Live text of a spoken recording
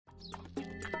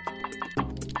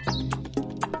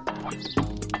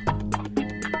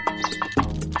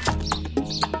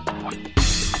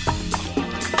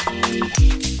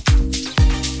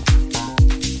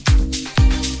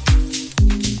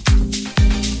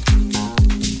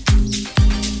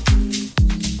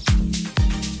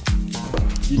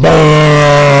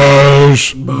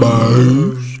Bosh.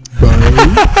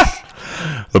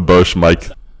 The Bosch mic.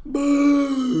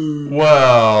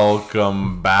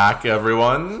 Welcome back,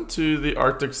 everyone, to the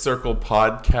Arctic Circle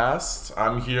podcast.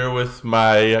 I'm here with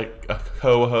my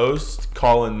co-host,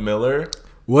 Colin Miller.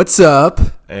 What's up?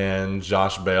 And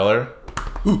Josh Baylor.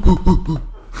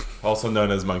 Also known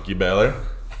as Monkey Baylor.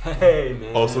 Hey,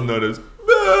 man. Also known as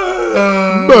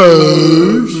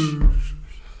Bosch.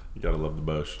 You gotta love the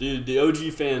Bosch. Dude, the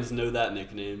OG fans know that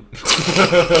nickname. OG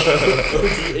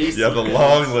AC Yeah, the fans.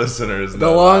 long listeners. The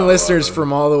long listeners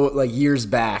from all the years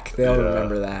back, they'll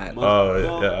remember that.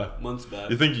 Months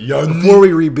back. You think Yoni? Before we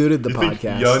rebooted the You podcast.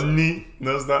 think Yoni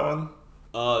knows that one?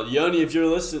 Yoni, if you're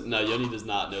listening, no, Yoni does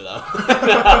not know that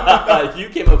one. You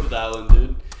came up with that one,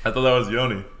 dude. I thought that was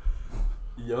Yoni.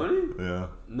 Yoni? Yeah.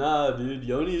 Nah, dude.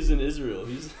 Yoni's in Israel.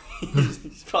 He's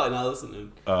probably not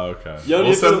listening. Oh, okay.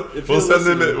 Yoni, we'll send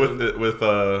him it with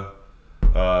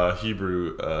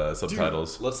Hebrew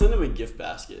subtitles. Dude, let's send him a gift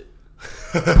basket.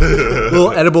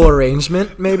 Little edible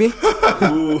arrangement, maybe?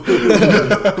 Ooh.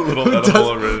 Little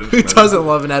edible arrangement. Who doesn't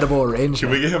love an edible arrangement? Can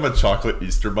we get him a chocolate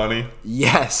Easter bunny?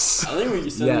 Yes. I think we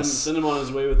can send him on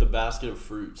his way with a basket of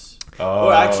fruits. Oh,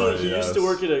 Or actually, he used to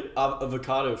work at an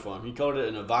avocado farm. He called it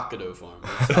an avocado farm.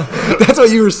 That's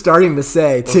what you were starting to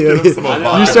say, too. give us some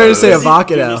avocado. You started to say He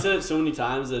avocado. said it so many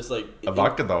times that it's like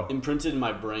Avocado. imprinted in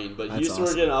my brain. But he That's used to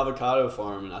work at an avocado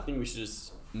farm, and I think we should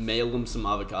just mail him some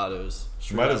avocados.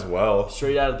 Might as well.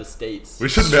 Straight out of the States. We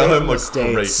should Straight mail him from the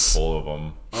a crate States. full of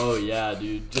them. Oh yeah,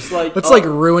 dude. Just like Let's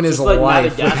ruin his just like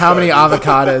life with how many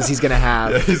avocados he's gonna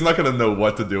have. Yeah, he's not gonna know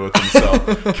what to do with himself.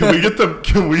 Can we get them?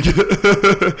 Can we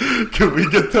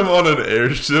get them on an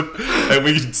airship and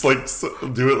we just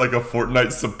do it like a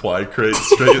Fortnite supply crate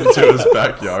straight into his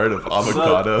backyard of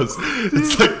avocados?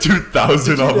 It's like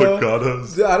 2,000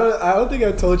 avocados. I don't think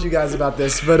I told you guys about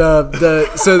this, but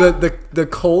the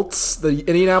Colts, the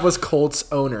Indianapolis Colts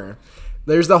owner.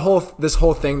 There's this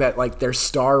whole thing that like their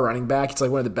star running back, it's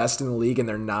like one of the best in the league, and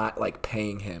they're not like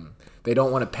paying him. They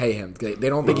don't want to pay him. They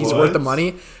don't think he's worth the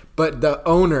money. But the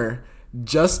owner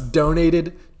just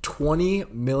donated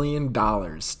 $20 million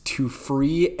to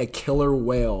free a killer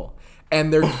whale.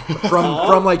 And they're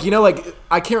from like,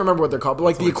 I can't remember what they're called, but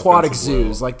like the aquatic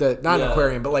zoos, like an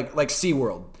aquarium, but like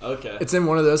SeaWorld. Okay. It's in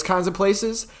one of those kinds of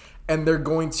places, and they're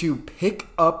going to pick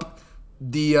up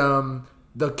the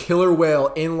killer whale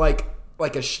in like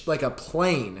a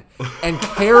plane and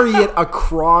carry it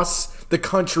across the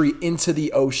country into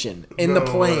the ocean in the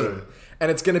plane,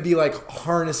 and it's going to be like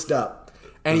harnessed up.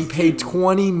 And he paid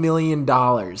 $20 million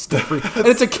to free, and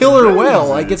it's a killer whale.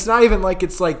 Like it's not even like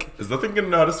it's like. Is that thing gonna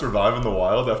know how to survive in the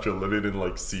wild after living in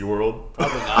like SeaWorld?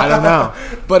 Probably not. I don't know,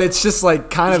 but it's just like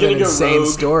kind of an insane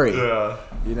story. Yeah.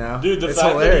 It's Dude, the fact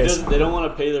hilarious. that they don't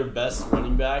want to pay their best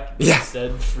running back,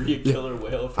 instead free a killer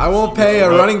whale. From I won't SeaWorld. pay a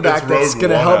running back It's that's Rogue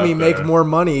going to One help out me make there. more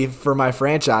money for my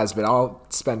franchise, but I'll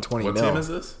spend $20 What mil. team is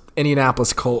this?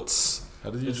 Indianapolis Colts. How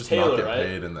did you It's just Taylor, not get right?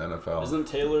 paid in the NFL? Isn't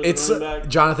Taylor the It's running back?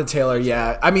 Jonathan Taylor,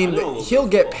 yeah. I mean, I know a little he'll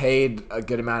bit get about paid a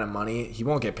good amount of money. He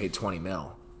won't get paid $20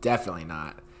 mil. Definitely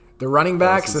not. The running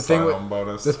backs, the his thing sign-on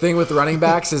bonus. with running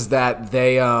backs is that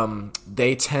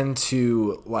they tend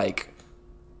to like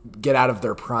get out of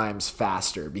their primes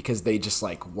faster because they just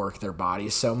like work their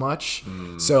bodies so much.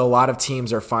 So a lot of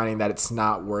teams are finding that it's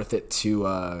not worth it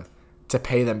to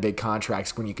pay them big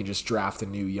contracts when you can just draft a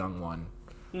new young one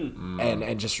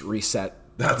and just reset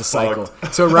the cycle.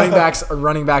 fucked. So running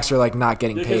backs are like not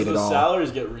getting Because paid the at all.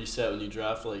 salaries get reset when you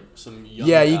draft like some young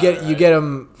Yeah, you guy, get right?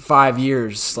 them 5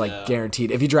 years like Yeah.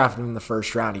 guaranteed. If you draft them in the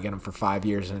first round, you get them for 5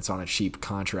 years and it's on a cheap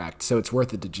contract. So it's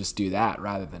worth it to just do that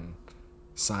rather than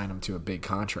sign them to a big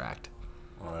contract.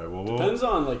 All right, well, Depends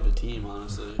on like the team,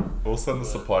 honestly. we'll send the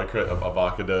supply crate of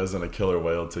avocados and a killer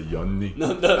whale to Yoni.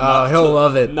 No, Oh, he'll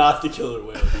love it. Not the killer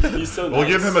whale. Dude. He's so nice. We'll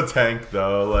give him a tank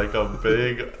though, like a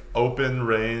big open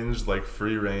range, like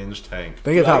free range tank.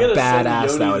 Think of I how gotta send badass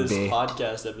Yoni that would this be.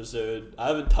 podcast episode. I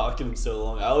haven't talked to him in so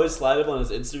long. I always slide up on his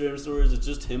Instagram stories. It's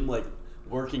just him like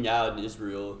working out in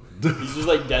Israel. He's just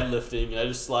like deadlifting, and I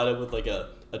just slide up with like a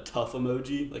tough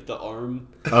emoji, like the arm.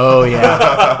 Oh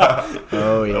yeah.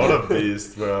 Oh yeah. What a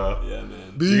beast, bro. Yeah,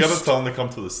 man. You gotta tell him to come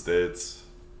to the States.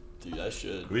 Dude, I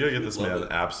should. We gotta get this Love man it.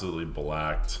 absolutely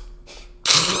blacked.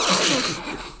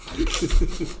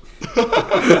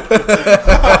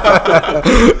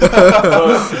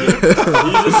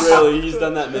 He's Israeli. He's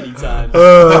done that many times.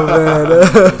 Oh man.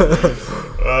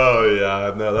 Oh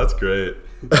yeah, no, that's great.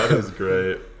 That is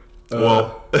great.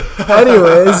 Well,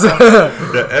 Anyways,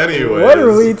 yeah, anyways, what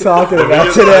are we talking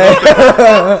about today?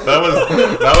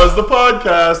 that was the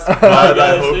podcast. But I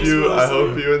guys, hope thanks you for I hope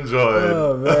listening. you enjoyed.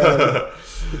 Oh man.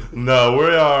 No,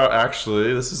 we are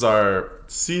actually. This is our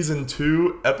season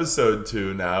 2, episode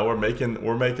 2. Now we're making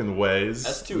waves,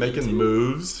 S2E2. making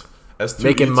moves, S2E2.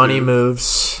 Making money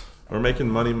moves. We're making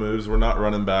money moves. We're not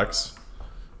running backs,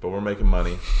 but we're making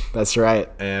money. That's right.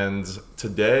 And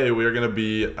today we are going to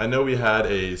be. I know we had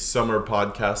a summer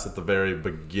podcast at the very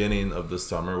beginning of the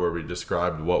summer where we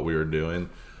described what we were doing,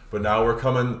 but now we're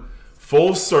coming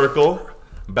full circle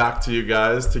back to you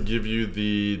guys to give you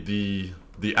the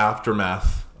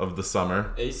aftermath of the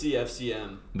summer.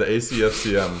 ACFCM. The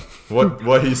ACFCM.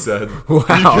 What he said.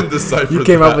 Wow. You can decipher You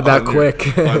came up with that on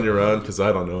quick. on your own, because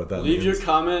I don't know what that Leave means. your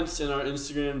comments in our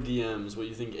Instagram DMs what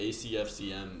you think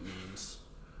ACFCM means.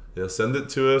 Yeah, send it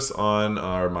to us on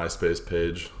our MySpace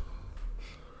page.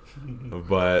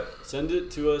 But Send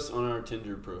it to us on our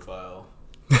Tinder profile.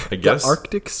 I guess The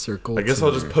Arctic Circle. I'll just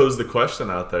Tinder. pose the question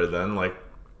out there then, like,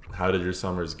 how did your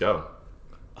summers go?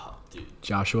 Oh, dude.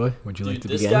 Joshua, would you like Dude, to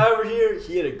this begin? guy over here,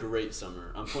 he had a great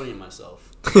summer. I'm pointing at myself.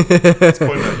 Let's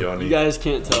point at Yanni. You guys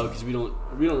can't tell because we don't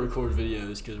record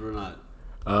videos because we're not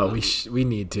Oh, we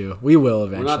need to. We will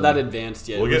eventually. we're not that advanced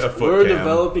yet. We'll get a foot we're cam.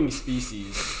 developing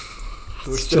species.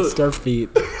 We're It's still just our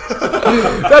feet.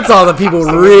 That's all the people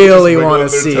really just want to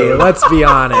wiggling see. their toes. Let's be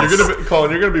honest. Colin,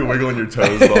 you're gonna be wiggling your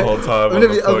toes the whole time.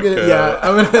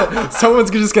 Someone's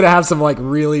just gonna have some like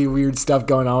really weird stuff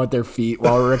going on with their feet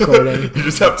while we're recording. You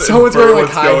just have to Someone's infer wearing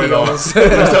like what's high going on. heels. You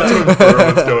just have to infer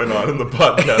what's going on in the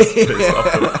podcast based off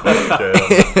of the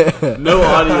podcast. no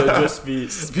audio, just feet.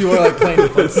 People are like playing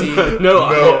footsie. No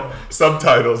audio. No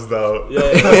subtitles though.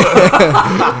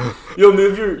 Yeah. You'll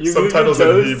move your Subtitles in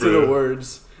toes to Hebrew. the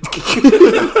words. You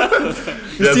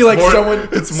see like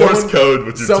It's Morse code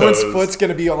with your someone's toes. foot's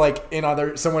gonna be like in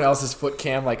someone else's foot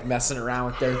cam, like messing around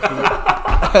with their feet.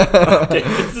 Okay,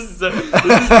 this is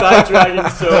backtracking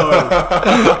so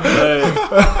hard.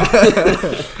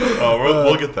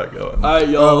 We'll get that going. All right,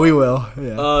 y'all. Oh, we will.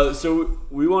 Yeah. So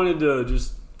we wanted to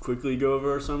just quickly go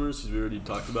over our summers because we already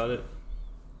talked about it,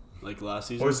 like last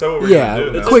season. Well, we said what we're Yeah,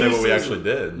 gonna do. it's Now quick say what we season. actually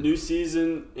did. New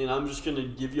season, and I'm just gonna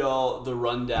give y'all the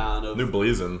rundown of New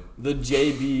Bleezin. the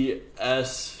JBSR.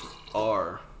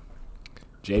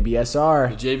 JBSR.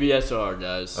 The JBSR,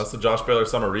 guys. That's the Josh Baylor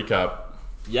summer recap.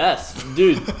 Yes,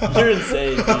 dude, you're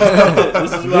insane. Dude.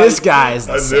 This guy's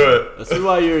I knew it. This is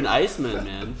why you're an Iceman,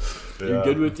 man. You're Yeah.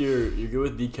 good with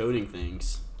decoding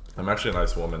things. I'm actually a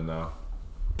nice woman now.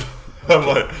 I'm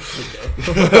like,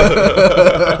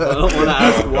 I don't want to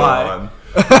ask why. on.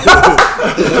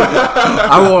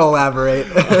 I won't elaborate.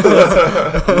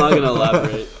 I'm not gonna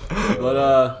elaborate.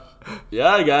 But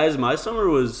yeah, guys, my summer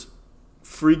was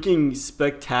freaking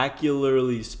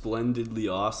spectacularly, splendidly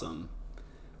awesome.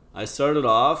 I started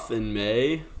off in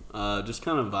May, just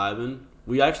kind of vibing.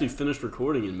 We actually finished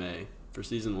recording in May for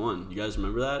season 1. You guys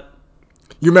remember that?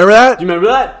 You remember that? Do you remember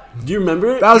that? Do you remember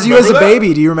it? That was you as a remember that?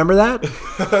 baby. Do you remember that?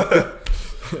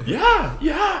 Yeah.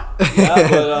 Yeah,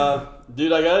 but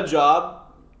dude, I got a job.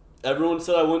 Everyone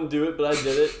said I wouldn't do it, but I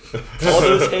did it. All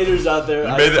those haters out there,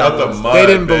 You made it out the silenced. mud. They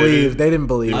didn't baby. believe. They didn't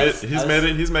believe.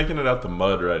 He's making it out the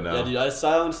mud right now. Yeah, dude, I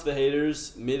silenced the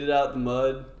haters, made it out the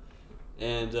mud,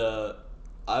 and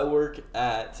I work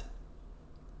at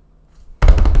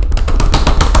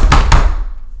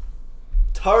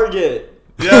Target.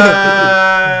 Yay! What?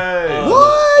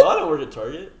 Oh, I don't work at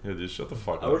Target. Yeah, dude, shut the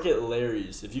fuck I up. work at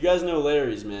Larry's. If you guys know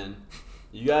Larry's, man,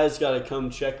 you guys gotta come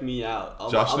check me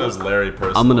out. Josh knows Larry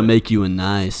personally. I'm gonna make you a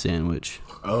nice sandwich.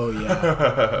 Oh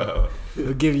yeah.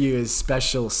 He'll give you his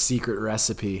special secret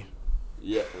recipe.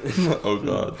 Yeah. Oh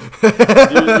god. Dude,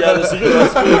 yeah, the secret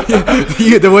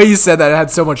recipe. The way you said that, it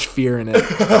had so much fear in it.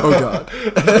 Oh god.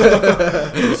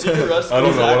 The secret recipe I don't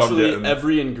is know what I'm actually getting.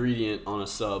 every ingredient on a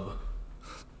sub.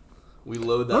 We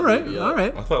load that All right. baby up. All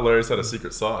right. I thought Larry's had a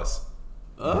secret sauce.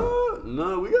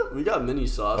 No, we got many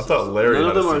sauces. I thought Larry None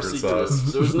had of a them are secret secrets.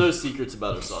 sauce. There was no secrets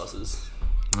about our sauces.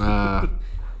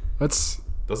 Let's.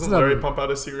 Doesn't not- Larry pump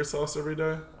out a secret sauce every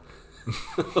day? I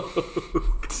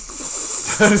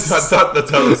thought that's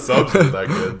how the subs are that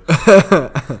good.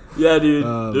 Yeah,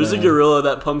 dude. There's man. a gorilla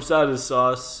that pumps out his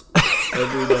sauce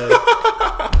every day.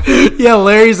 Yeah,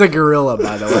 Larry's a gorilla,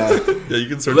 by the way. Yeah, you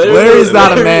can search. Larry's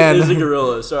not a man. Larry is a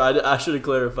gorilla. Sorry, I should have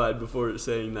clarified before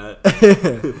saying that.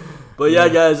 But yeah,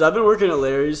 guys, I've been working at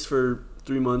Larry's for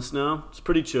 3 months now. It's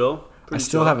pretty chill. I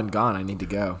still haven't gone. I need to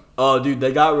go. Oh, dude,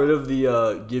 they got rid of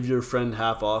the give your friend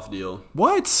half off deal.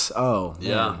 What? Oh,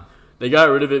 Yeah. man. They got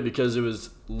rid of it because it was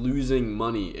losing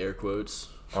money, air quotes.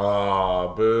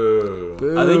 Aw, boo.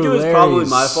 Boo, I think it was probably Larry's.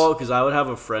 my fault because I would have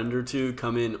a friend or two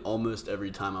come in almost every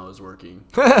time I was working.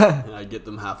 And I'd get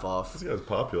them half off. This guy's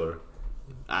popular.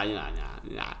 But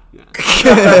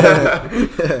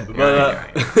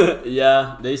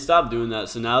yeah, they stopped doing that.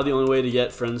 So now the only way to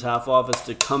get friends half off is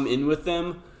to come in with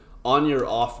them on your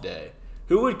off day.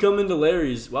 Who would come into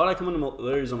Larry's? Why would I come into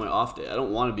Larry's on my off day? I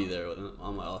don't want to be there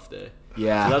on my off day.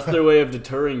 Yeah. So that's their way of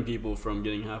deterring people from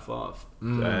getting half off.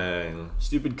 Dang.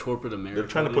 Stupid corporate America. They're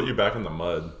trying to put you back in the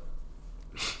mud.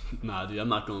 Nah, dude, I'm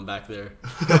not going back there.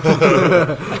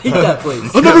 I hate that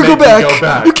place. I'll never go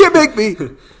back. You can't make me.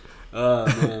 Oh,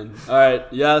 man. All right.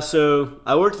 Yeah, so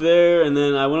I worked there, and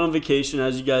then I went on vacation,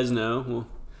 as you guys know. Well,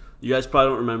 you guys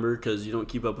probably don't remember because you don't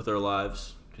keep up with our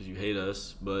lives because you hate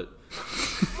us, but...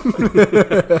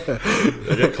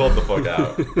 They get called the fuck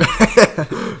out.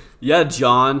 Yeah,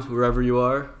 John, wherever you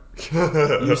are.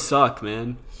 You suck,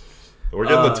 man. We're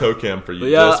getting the toe cam for you,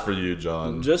 yeah, just for you,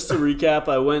 John. Just to recap,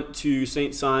 I went to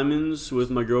St. Simon's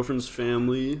with my girlfriend's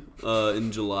family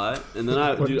in July, and then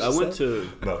I went to...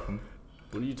 Nothing.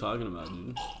 What are you talking about,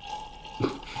 dude?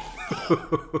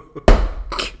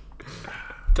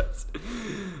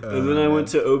 And then I went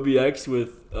to OBX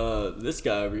with this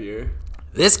guy over here,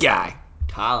 This guy.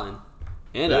 Colin,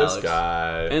 and This Alex,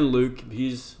 guy. and Luke.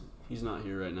 He's not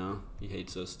here right now. He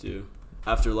hates us too.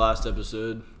 After last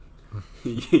episode,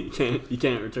 you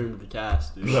can't return to the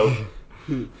cast, dude. Nope.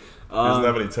 He doesn't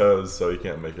have any toes, so he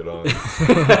can't make it on.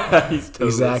 He's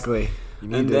toeless. Exactly. You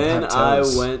need And to then have I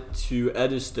toes. went to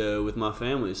Edisto with my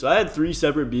family. So I had 3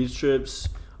 separate beach trips.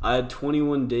 I had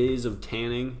 21 days of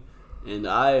tanning, and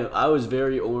I was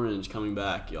very orange coming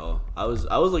back, y'all. I was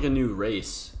like a new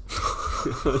race.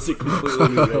 I was a completely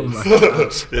new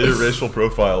race. Yeah, your racial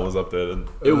profile was updated.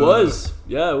 It was.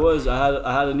 Yeah, it was. I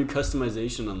had a new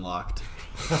customization unlocked.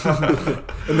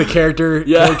 In the character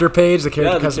page, the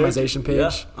character customization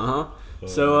page. Yeah.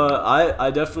 So I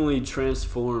definitely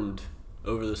transformed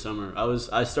over the summer.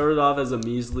 I started off as a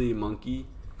measly monkey,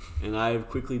 and I've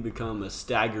quickly become a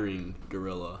staggering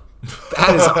gorilla.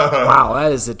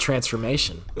 That is a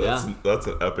transformation. That's an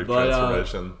epic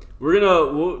transformation.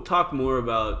 We'll talk more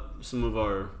about some of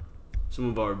our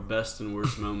best and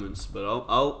worst moments, but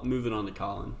I'll move it on to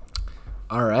Colin.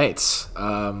 All right.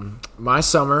 My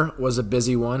summer was a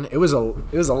busy one. It was a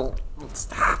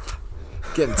stop.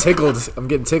 Getting tickled. I'm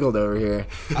getting tickled over here.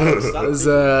 What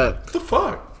the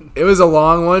fuck? It was a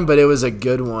long one, but it was a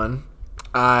good one.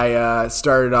 I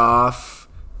started off,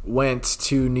 went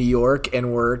to New York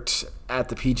and worked at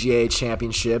the PGA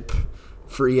Championship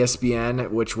for ESPN,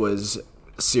 which was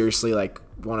seriously like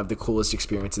one of the coolest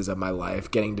experiences of my life.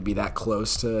 Getting to be that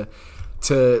close to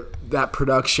that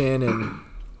production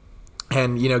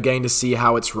and getting to see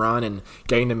how it's run and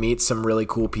getting to meet some really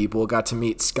cool people. Got to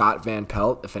meet Scott Van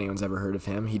Pelt, if anyone's ever heard of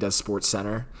him. He does Sports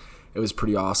Center. It was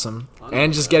pretty awesome.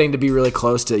 And just getting to be really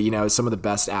close to, some of the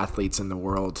best athletes in the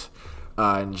world.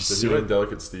 And just Did you write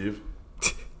Delicate Steve?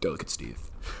 Delicate Steve.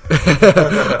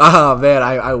 Oh, man,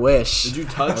 I wish. Did you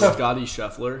touch Scotty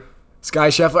Scheffler? Sky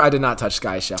Scheffler? I did not touch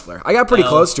Sky Scheffler. I got pretty No.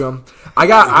 close to him. Did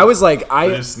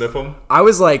you sniff him? I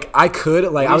was like, I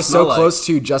could, like, I was so smell like? close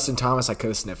to Justin Thomas, I could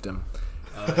have sniffed him.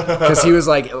 Because he was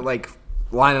like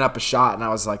lining up a shot, and I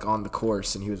was like on the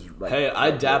course, and he was like, Hey,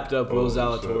 I dapped up Will Holy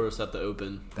Zalatoris at the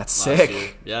Open. That's last sick. year.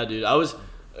 Yeah, dude.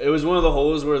 It was one of the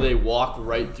holes where they walk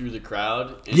right through the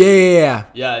crowd. And Yeah.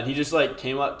 Yeah, and he just like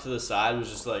came up to the side and was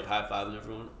just like high-fiving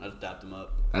everyone. I just dapped him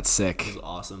up. That's sick. It was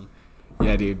awesome.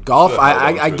 Yeah, dude. Golf. Good.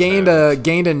 I gained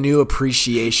a new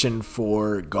appreciation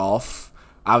for golf.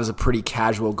 I was a pretty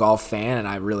casual golf fan, and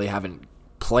I really haven't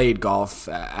played golf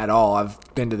at all. I've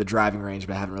been to the driving range,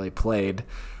 but I haven't really played.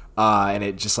 And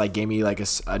it just like gave me like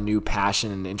a new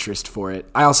passion and interest for it.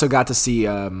 I also got to see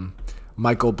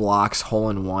Michael Block's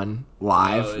hole-in-one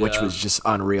live, which was just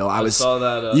unreal. I saw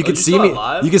that. You could see saw me. it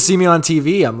live? You could see me on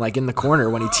TV. I'm like in the corner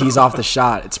when he tees off the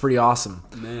shot. It's pretty awesome.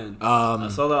 Man, I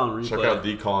saw that on replay. Check out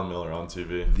the Colin Miller on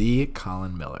TV. The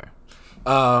Colin Miller.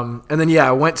 And then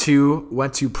I went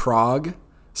to Prague,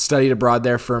 studied abroad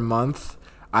there for a month.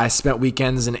 I spent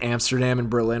weekends in Amsterdam and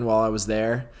Berlin while I was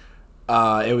there.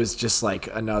 It was just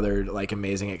like another like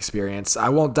amazing experience. I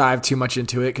won't dive too much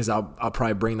into it because I'll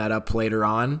probably bring that up later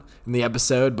on in the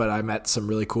episode. But I met some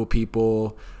really cool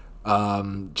people.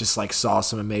 Just like saw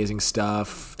some amazing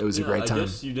stuff. It was a great time. I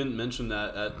guess you didn't mention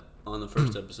that on the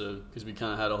first episode because we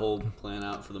kind of had a whole plan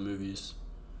out for the movies.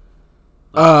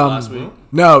 Last week.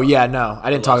 No, I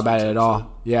didn't talk last about it week's at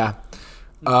all. Yeah.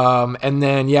 And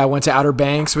then I went to Outer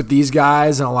Banks with these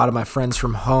guys and a lot of my friends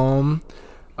from home.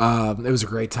 It was a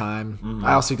great time. Mm-hmm.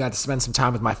 I also got to spend some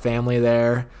time with my family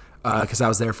there because I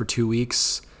was there for 2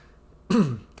 weeks.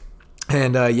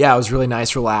 And it was a really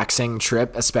nice, relaxing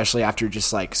trip, especially after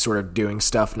just like sort of doing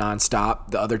stuff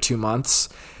nonstop the other 2 months.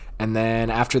 And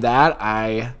then after that,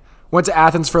 I went to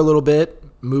Athens for a little bit,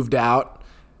 moved out,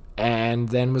 and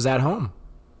then was at home,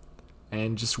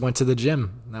 and just went to the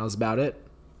gym. That was about it.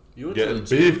 You went Getting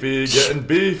to the gym? getting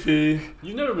beefy.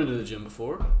 You've never been to the gym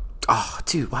before. Oh,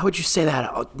 dude, why would you say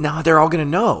that? Oh, now they're all gonna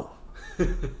know.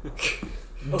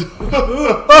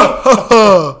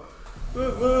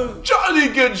 Johnny,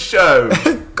 good show.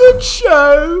 Good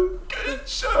show. Good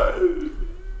show.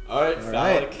 All right, All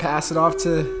phallic. right, pass it off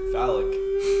to Phallic.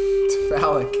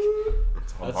 Phallic.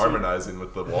 I'm That's harmonizing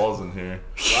with the walls in here.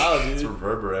 Wow, It's dude.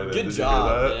 reverberating. Good Did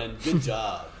job, you hear man. Good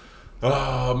job.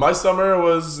 that? My summer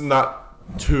was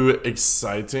not too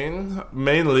exciting.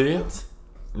 Mainly,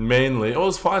 it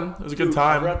was fun. It was a good Dude,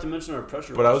 I time. forgot to mention our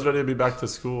pressure But I was washing. ready to be back to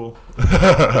school. I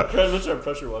forgot to mention our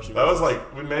pressure washing. That was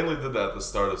like, we mainly did that at the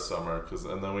start of summer,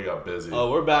 and then we got busy. Oh,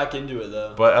 we're back into it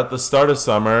though. But at the start of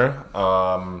summer,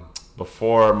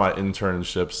 before my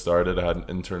internship started, I had an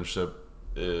internship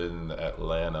in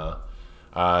Atlanta.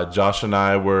 Josh and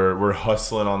I were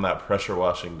hustling on that pressure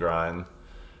washing grind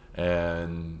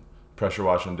and pressure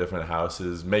washing different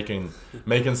houses, making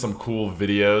some cool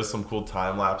videos, some cool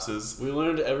time lapses. We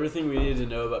learned everything we needed to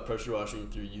know about pressure washing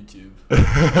through YouTube.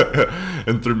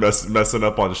 And through messing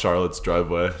up on Charlotte's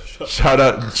driveway. Shout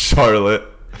out Charlotte.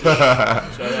 Shout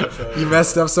out, Charlie. You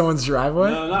messed up someone's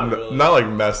driveway? No, not really. Not like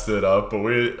messed it up, but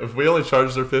we only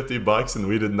charged her $50 and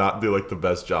we did not do like the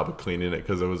best job of cleaning it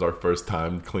because it was our first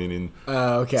time cleaning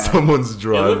Okay. someone's It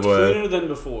looked driveway. cleaner than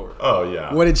before. Oh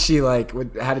yeah. What did she like?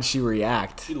 How did she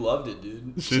react? She loved it,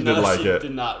 dude. She did like it.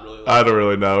 Did not really like I don't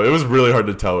really know. It was really hard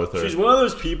to tell with her. She's one of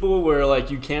those people where like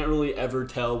you can't really ever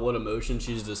tell what emotion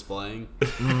she's displaying,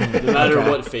 no matter Okay.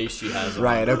 what face she has on.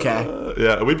 Right. Okay.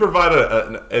 Yeah, we provide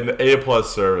an A+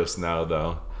 service now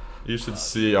though. You should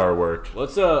see our work.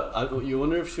 Let's you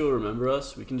wonder if she'll remember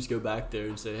us? We can just go back there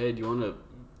and say, "Hey, do you want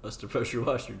us to pressure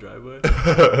wash your driveway?"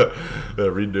 Yeah,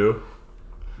 redo.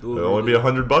 It'll only be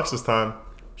 $100 this time.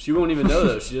 She won't even know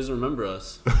though. She doesn't remember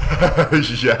us.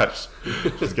 Yeah,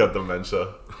 she's got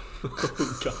dementia.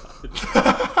 Oh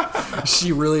God. Is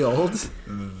she really old?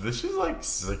 She's like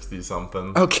 60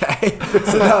 something. Okay.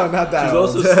 So no, not that She's old.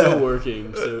 also still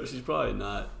working, so she's probably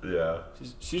not. Yeah.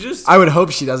 She just. I would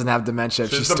hope she doesn't have dementia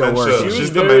if she's still dementia. working. She was She's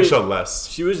very- dementia less.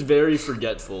 She was very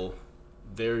forgetful,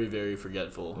 very very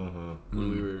forgetful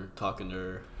when we were talking to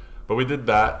her. But we did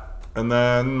that. And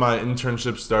then my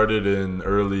internship started in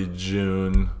early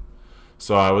June.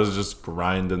 So I was just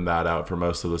grinding that out for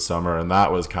most of the summer. And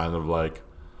that was kind of like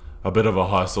a bit of a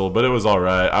hustle, but it was all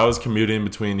right. I was commuting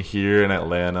between here and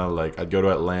Atlanta. Like I'd go to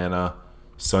Atlanta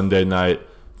Sunday night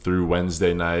through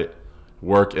Wednesday night,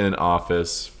 work in an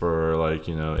office for 8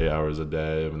 hours a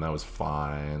day. And that was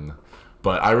fine.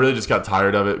 But I really just got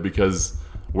tired of it because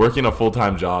working a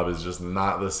full-time job is just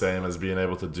not the same as being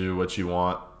able to do what you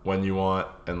want when you want,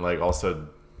 and also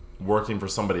working for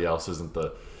somebody else isn't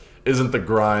the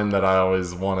grind that I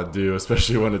always want to do,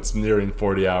 especially when it's nearing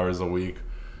 40 hours a week,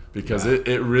 because it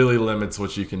really limits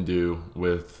what you can do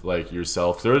with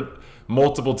yourself. There were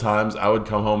multiple times I would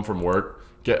come home from work,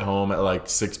 get home at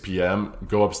 6 p.m.,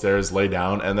 go upstairs, lay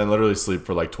down, and then literally sleep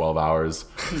for 12 hours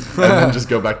and then just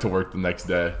go back to work the next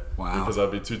day. Wow. Because I'd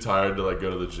be too tired to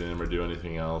go to the gym or do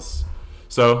anything else.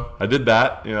 So I did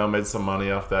that, made some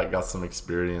money off that, got some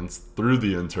experience through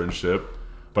the internship,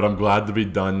 but I'm glad to be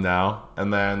done now.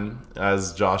 And then,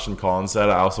 as Josh and Colin said,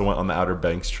 I also went on the Outer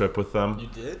Banks trip with them. You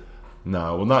did?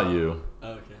 No, well, not you.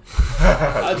 Oh, okay.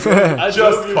 I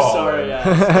drove your Colin. sorry ass.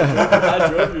 I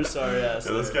drove your sorry ass.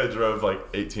 Yeah, this there. guy drove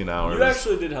 18 hours. You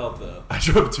actually did help though. I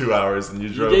drove 2 hours, and you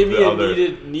You drove gave me the a other.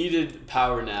 needed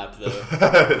power nap though.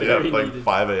 Yeah, Very like needed.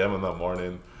 5 a.m. in the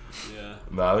morning. Yeah.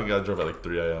 No, I think I drove at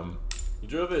 3 a.m. You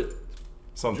drove it.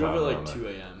 Sometime Drove it around 2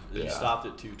 there. a.m. Then you Yeah. stopped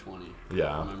at 2:20.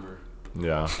 Yeah. I remember.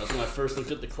 Yeah, That's when I first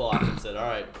looked at the clock and said, "All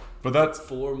right, but that's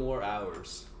 4 more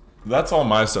hours." all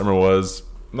my summer was.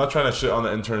 I'm not trying to shit on the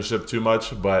internship too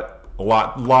much, but a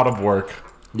lot of work.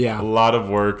 Yeah. A lot of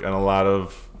work and a lot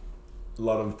of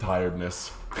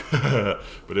tiredness.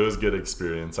 But it was good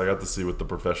experience. I got to see what the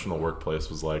professional workplace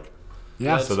was like.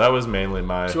 Yeah. So that was mainly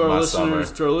my To our summer.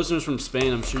 listeners from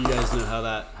Spain, I'm sure you guys know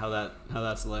how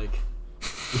that's like.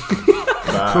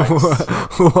 Facts.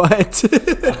 What?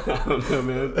 I don't know,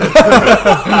 man.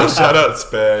 Shout out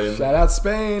Spain Shout out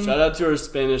Spain. Shout out to our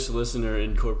Spanish listener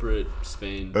in corporate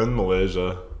Spain. and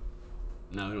Malaysia.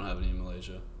 No, we don't have any in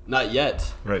Malaysia. Not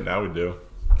yet. Right now we do.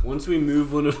 Once we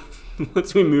move one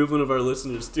of our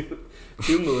listeners to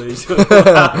Malaysia.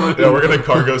 Yeah, we're gonna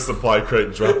cargo supply crate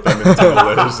and drop them into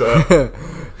Malaysia.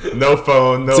 No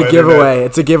phone, no It's a internet. giveaway.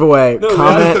 It's a giveaway. No,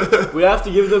 Comment we have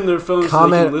to give them their phones.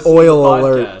 comment so they can listen oil to the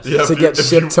alert podcast. Yeah, to if get you-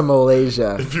 shipped to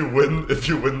Malaysia. If you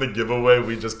win the giveaway,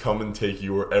 we just come and take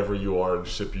you wherever you are and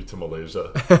ship you to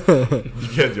Malaysia. You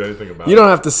can't do anything about it. You don't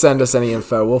have to send us any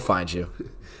info. We'll find you.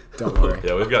 Don't worry.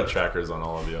 Yeah, we've got trackers on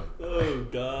all of you. Oh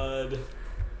God.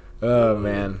 Oh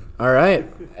man. All right.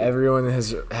 Everyone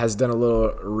has done a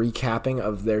little recapping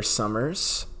of their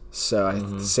summers. So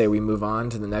I say we move on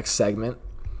to the next segment.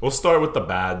 We'll start with the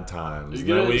bad times. You're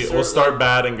gonna Then insert, we'll start like-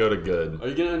 bad and go to good. Are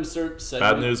you gonna insert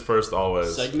segment? Bad news first,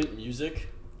 always. Segment music.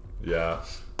 Yeah.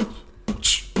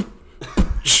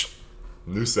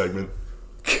 New segment.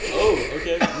 Oh,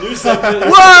 okay. New segment.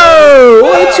 Whoa!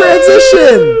 What a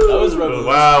transition! That was revolutionary.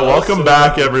 Wow, That was welcome so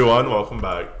back, everyone. Welcome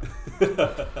back.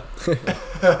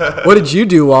 What did you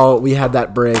do while we had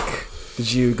that break?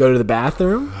 Did you go to the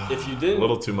bathroom? If you A didn't,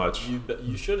 little too much.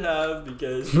 you should have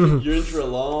because you're in for a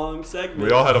long segment.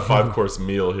 We all had a 5-course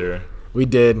meal here. We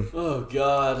did. Oh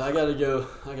God, I gotta go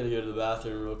to the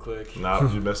bathroom real quick. Nah,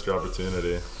 you missed your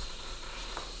opportunity.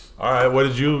 All right, what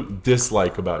did you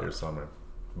dislike about your summer?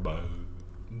 Bye.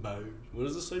 What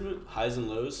is the segment? Highs and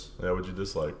lows. Yeah, what'd you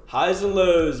dislike? Highs and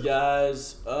lows,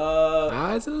 guys.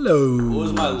 Highs and lows. What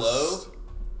was my low?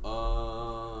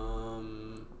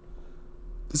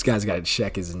 This guy's got to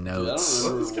check his Dude, I notes.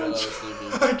 don't remember What what I this was guy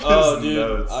thinking. check his Oh, dude,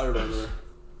 notes? I remember.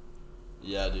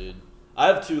 Yeah, dude. I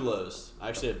have 2 lows. I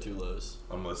actually have 2 lows.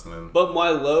 I'm listening. But my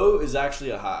low is actually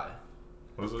a high.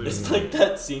 What is it It's even like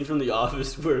that scene from The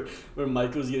Office where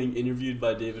Michael's getting interviewed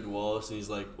by David Wallace, and he's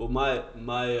like, "Well, my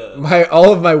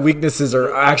All of my weaknesses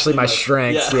are actually my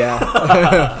strengths. Yeah.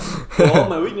 well, all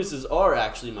my weaknesses are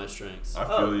actually my strengths." I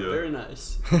feel you. Very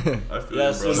nice. I feel Yeah,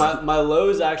 you, so brother. my low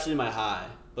is actually my high,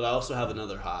 but I also have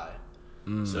another high.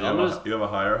 So you, I'm gonna. have a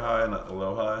higher high and a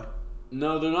low high?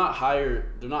 No, they're not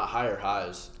higher. They're not higher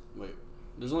highs. Wait,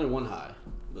 there's only one high.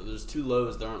 But there's 2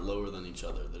 lows that aren't lower than each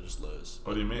other. They're just lows.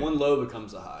 What do you mean? One low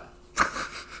becomes a high. So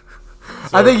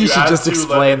I think if you should add just 2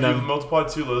 explain if them. You multiply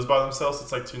 2 lows by themselves,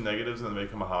 it's like 2 negatives and then make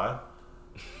them a high?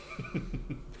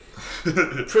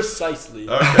 Precisely.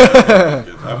 Okay.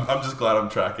 Good. I'm just glad I'm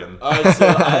tracking. Alright, so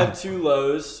I have 2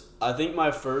 lows. I think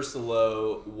my first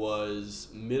low was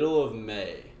middle of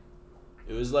May.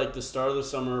 It was like the start of the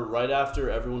summer, right after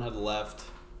everyone had left.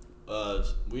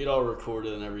 We had all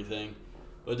recorded and everything.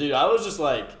 But dude, I was just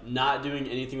like not doing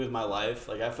anything with my life.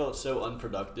 Like I felt so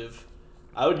unproductive.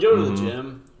 I would go to the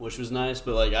gym, which was nice,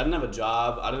 but like I didn't have a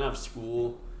job, I didn't have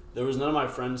school. There was none of my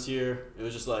friends here. It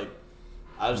was just like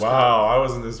I just Wow, I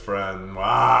wasn't his friend.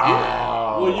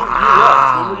 Wow. Well, you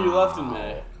left. Remember you left in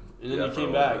May, and then Yeah, you for came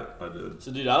a back. little bit. I did.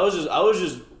 So dude, I was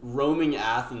just roaming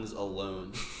Athens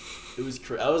alone. It was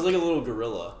I was like a little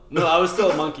gorilla. No, I was still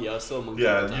a monkey. I was still a monkey.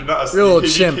 at Yeah, the time. you're not a You're a little you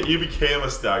chimp. You became a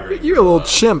staggering. You're a little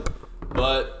chimp.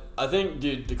 But I think,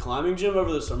 dude, the climbing gym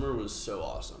over the summer was so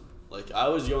awesome. Like I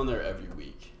was going there every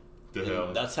week. Damn.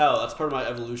 And that's part of my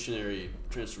evolutionary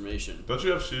transformation. Don't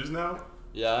you have shoes now?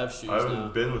 Yeah, I have shoes I haven't now.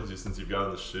 been with you since you've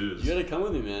gotten the shoes. You gotta come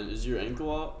with me, man. Is your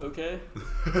ankle okay?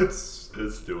 it's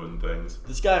doing things.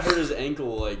 This guy hurt his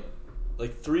ankle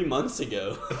like 3 months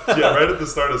ago. Yeah, right at the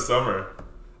start of summer.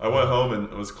 I went home and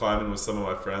was climbing with some of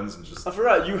my friends and just I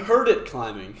forgot you heard it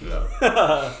climbing. yeah.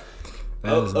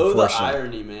 That is Oh, the unfortunate.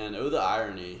 irony, man. Oh, the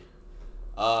irony.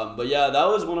 But yeah, that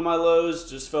was one of my lows.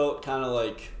 Just felt kind of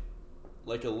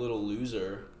like a little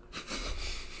loser.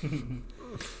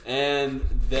 And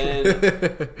then,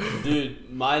 dude,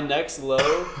 my next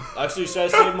low. Actually, should I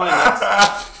save my next?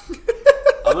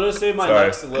 I'm gonna save my Sorry.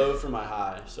 next low for my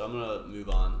high. So I'm gonna move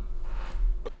on.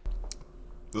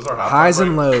 Those are halftime Highs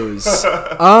and break? lows.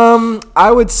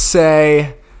 I would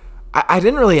say I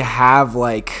didn't really have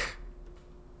like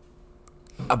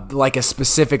a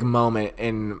specific moment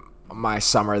in my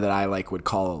summer that I like would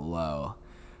call a low.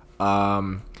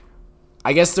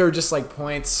 I guess there were just like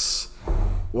points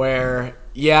where,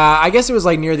 yeah, I guess it was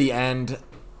like near the end.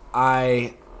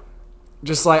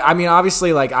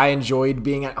 Obviously, like I enjoyed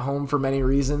being at home for many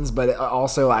reasons, but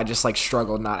also I just like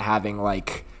struggled not having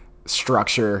like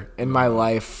structure in my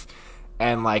life,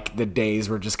 and like the days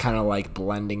were just kind of like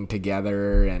blending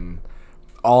together, and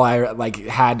all I like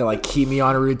had to like keep me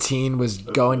on a routine was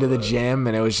going to the gym,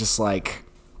 and it was just like,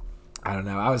 I don't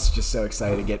know. I was just so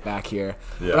excited to get back here.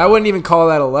 Yeah. But I wouldn't even call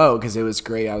that a low because it was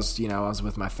great. I was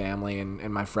with my family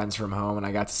and my friends from home, and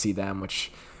I got to see them,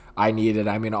 which I needed.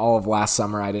 I mean, all of last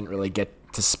summer, I didn't really get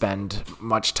to spend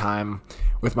much time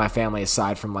with my family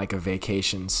aside from like a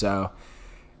vacation. So,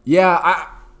 yeah,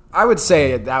 I would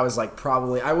say that was like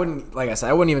probably, I wouldn't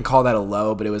even call that a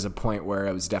low, but it was a point where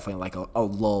it was definitely like a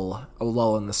lull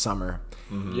in the summer.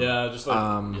 Yeah, just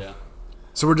like yeah.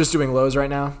 So we're just doing lows right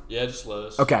now? Yeah, just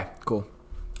lows. Okay, cool.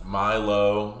 My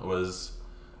low was,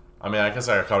 I mean, I guess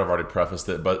I kind of already prefaced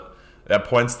it, but at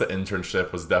points the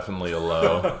internship was definitely a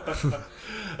low.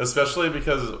 Especially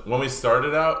because when we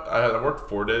started out, I worked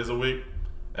 4 days a week.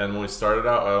 And when we started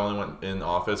out, I only went in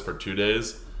office for 2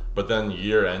 days. But then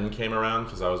year end came around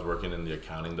because I was working in the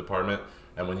accounting department.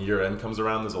 And when year end comes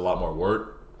around, there's a lot more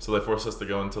work. So they forced us to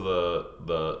go into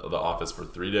the office for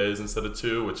 3 days instead of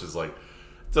 2, which is like,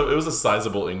 so it was a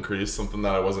sizable increase, something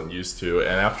that I wasn't used to.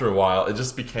 And after a while, it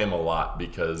just became a lot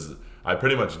because I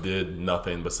pretty much did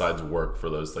nothing besides work for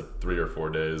those like 3 or 4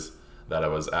 days that I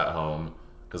was at home.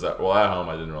 Because at home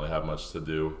I didn't really have much to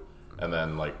do. And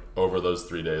then like over those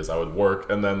 3 days I would work,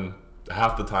 and then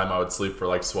half the time I would sleep for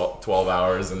like 12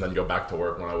 hours and then go back to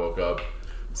work when I woke up.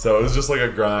 So it was just like a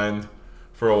grind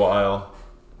for a while.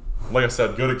 Like I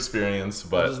said, good experience,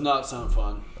 but It does not sound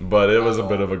fun. But it was a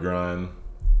bit of a grind.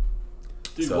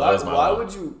 Dude, So why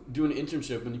would you do an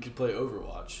internship when you could play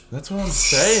Overwatch? That's what I'm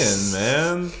saying,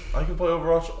 man. I can play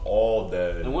Overwatch all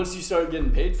day. And once you start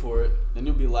getting paid for it, then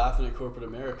you'll be laughing at corporate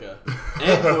America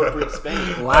and corporate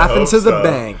Spain. Laughing to the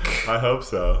bank. I hope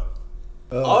so.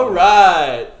 All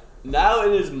right, now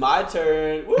it is my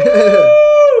turn. Woo!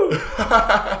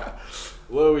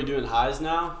 What are we doing? Highs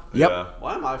now? Yep. Yeah.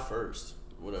 Why am I first?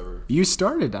 Whatever. You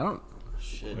started. I don't.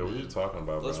 Shit. Hey, what are you talking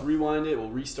about, Let's bro? rewind it. We'll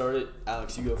restart it.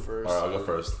 Alex, you go first. All right, I'll go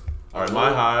first. All right,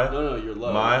 my high. No, you're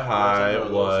low. My I'll high tell you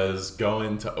what lows was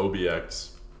going to OBX.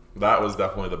 That was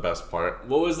definitely the best part. is.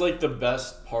 What was like the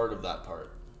best part of that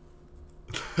part?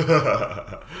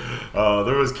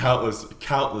 There was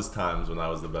countless times when that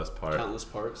was the best part. Countless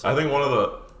parts. I think one of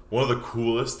the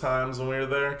coolest times when we were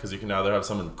there, because you can either have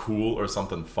something cool or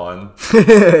something fun.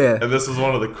 And this was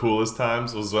one of the coolest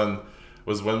times. Was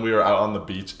when we were out on the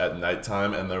beach at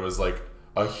nighttime and there was like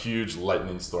a huge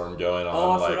lightning storm going on.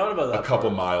 Oh, I like forgot about that a couple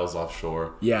part. miles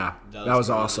offshore. Yeah, that was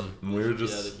crazy. awesome. And we were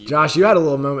just the heat. Josh, you had a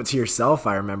little moment to yourself.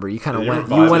 I remember you kind of Yeah, you went.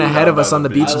 were You went vibing ahead down of us by on the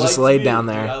the beach beach. and I just like to laid be- down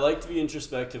dude, I there. like to be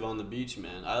introspective on the beach,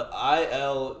 man.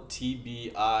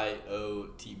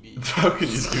 ILTBIOTB. How could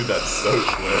you do that so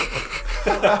quick?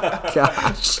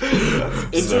 Gosh.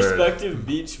 Introspective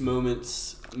beach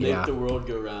moments make Yeah. the world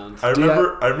go round. I Dude,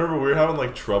 remember we were having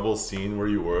like trouble seeing where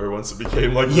you were once it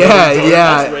became like Yeah, really dark.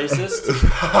 yeah. That's racist.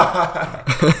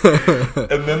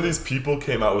 And then these people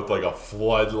came out with like a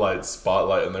floodlight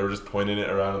spotlight and they were just pointing it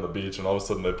around on the beach and all of a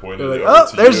sudden they pointed They're it like, over oh,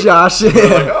 to there's you. Josh. They're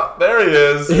like, oh, there he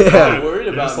is. Yeah. I'm worried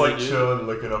You're about just me, like dude. chilling,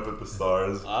 looking up at the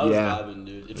stars. I was Yeah. vibing,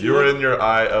 dude. If You were look- in your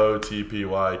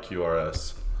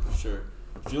IOTPYQRS. Sure.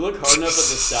 If you look hard enough at the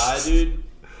sky, dude,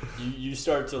 you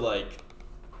start to like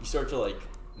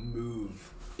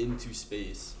move into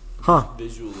space Huh.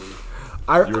 visually.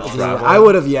 I You were dude, traveling? I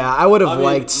would have. Yeah, I would have I mean,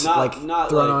 liked not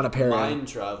thrown like on a pair. mind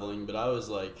traveling, but I was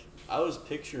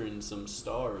picturing some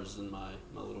stars in my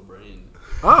little brain.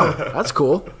 Oh, that's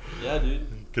cool. Yeah, dude.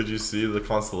 Could you see the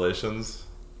constellations?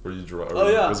 Were you draw? Oh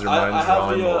yeah, Was your mind I have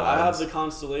drawing the the I have lines? the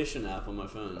constellation app on my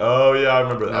phone. Oh yeah, I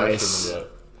remember that. I Nice. actually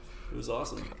remember It was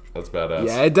awesome. that. That's badass.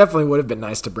 Yeah, it definitely would have been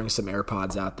nice to bring some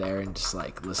AirPods out there and just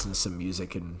like listen to some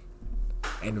music and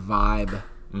vibe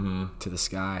to the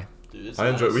sky. Dude, it's I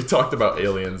enjoyed. nice. We talked about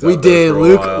aliens. We out there did, for a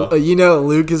Luke. while. You know,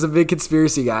 Luke is a big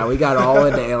conspiracy guy. We got all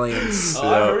into aliens. Oh,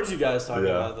 I Yeah. heard you guys talking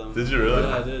Yeah. about them. Did you really?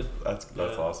 Yeah, I did. That's Yeah.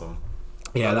 awesome.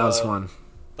 Yeah, that was fun.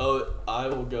 Oh, I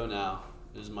will go now.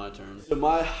 It is my turn. So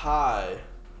my high.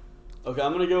 Okay,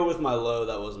 I'm gonna go with my low.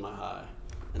 That was my high,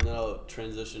 and then I'll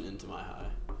transition into my high.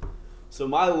 So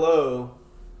my low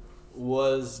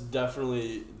was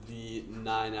definitely the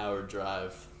 9-hour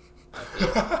drive. I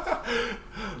think.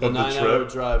 The Of the 9-hour trip?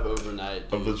 drive overnight.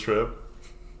 Dude. Of the trip.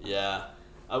 Yeah.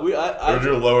 I heard you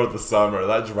were lower the summer.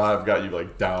 That drive got you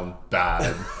like down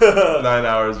bad. 9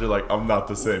 hours. You're like, I'm not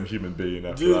the same human being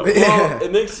after Dude, that. well,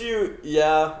 it makes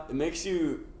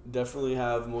you definitely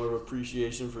have more of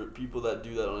appreciation for people that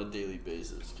do that on a daily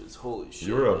basis. Because holy shit,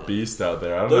 You were a man. beast out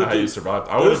there. I don't Those know how you dudes- survived.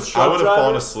 those I would truck have fallen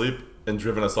drivers- asleep and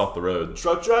driven us off the road.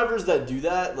 Truck drivers that do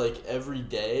that like every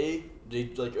day, they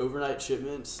like overnight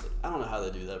shipments. I don't know how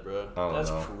they do that, bro. don't That's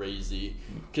know. crazy.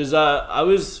 Because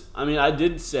I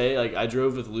did say like I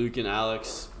drove with Luke and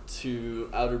Alex to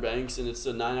Outer Banks, and it's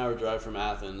a 9-hour drive from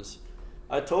Athens.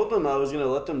 I told them I was gonna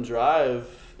let them drive.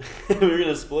 We were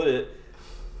gonna split it.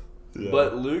 Yeah.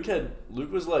 But Luke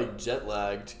was like jet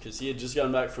lagged because he had just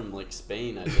gotten back from like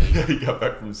Spain, I think. He got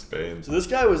back from Spain. So this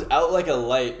guy was out like a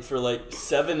light for like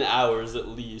 7 hours at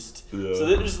least. Yeah. So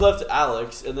then just left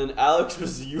Alex, and then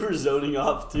you were zoning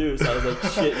off too. So I was like,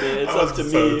 shit, man, it's I up was to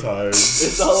so me. tired.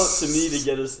 It's all up to me to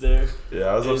get us there. Yeah,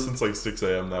 I was up And- since like 6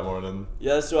 a.m. that morning.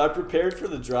 Yeah, so I prepared for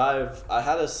the drive. I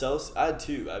had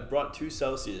two. I brought 2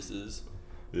 Celsiuses.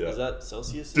 Yeah. Is that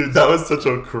Celsius? Dude, that was such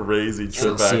a crazy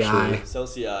trip, Celsius. actually.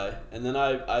 Celsius. And then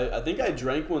I think I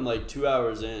drank one like 2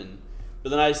 hours in, but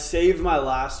then I saved my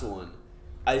last one.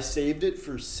 I saved it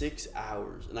for 6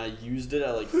 hours, and I used it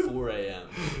at like 4 a.m.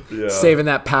 Yeah. Saving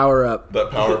that power up.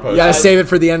 That power punch. You gotta save it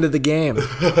for the end of the game.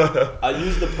 I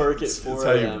used the perk at 4 It's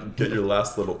how you a.m. get your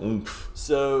last little oomph.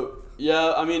 So,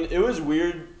 yeah, I mean, it was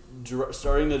weird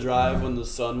starting the drive when the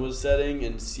sun was setting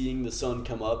and seeing the sun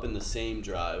come up in the same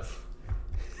drive.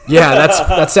 Yeah,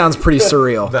 that sounds pretty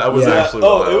surreal. That was yeah. actually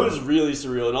Oh, wild. it was really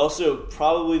surreal. And also,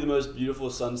 probably the most beautiful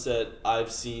sunset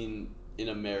I've seen in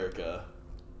America.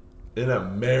 In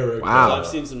America. Wow. I've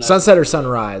seen some nice Sunset or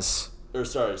sunrise? Or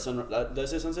sorry, did I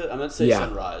say sunset? I meant to say Yeah.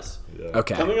 sunrise. Yeah.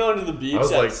 Okay. Coming onto the beach I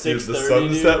was at like, dude, 6:30, the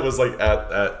sunset dude. was like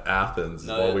at Athens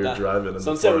while we were driving in the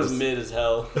sunset was forest. mid as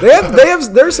hell.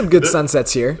 There's some good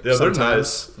sunsets here. Yeah, they're sometimes.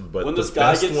 nice. But When the the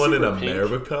sky best gets one in super pink,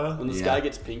 America. When the Yeah. sky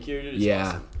gets pink here, dude, it's Yeah.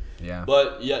 awesome. Yeah.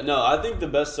 But yeah, no, I think the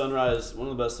best sunrise, one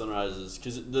of the best sunrises,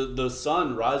 because the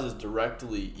sun rises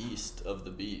directly east of the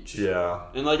beach. Yeah.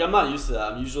 And like I'm not used to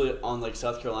that. I'm usually on like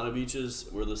South Carolina beaches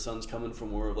where the sun's coming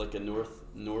from more of like a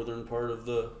northern part of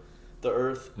the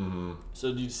earth. Mm-hmm.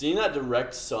 So dude, seeing that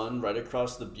direct sun right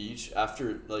across the beach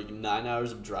after like 9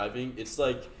 hours of driving, it's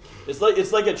like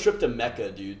a trip to Mecca,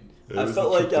 dude. I was felt a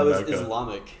like trip I to was Mecca.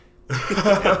 Islamic.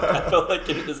 I felt like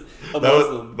it was a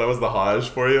Muslim. That was the Hajj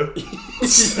for you.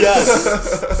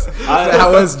 Yes. That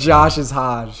was Josh's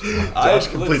Hajj. Josh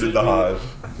completed the Hajj.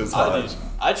 His Hajj.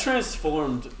 I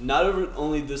transformed not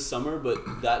only this summer,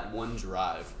 but that one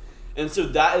drive. And so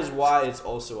that is why it's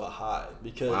also a high.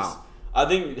 Because Wow. I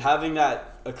think having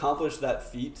accomplished that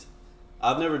feat,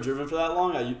 I've never driven for that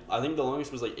long. I think the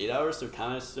longest was like 8 hours, so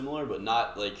kind of similar, but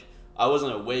not like I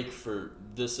wasn't awake for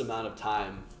this amount of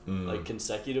time, like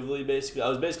consecutively, basically. I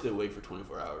was basically awake for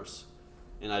 24 hours.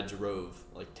 And I drove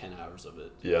like 10 hours of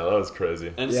it. Yeah, that was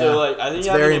crazy. And Yeah, so, like, I think it's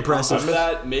having very accomplished impressive.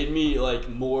 that made me like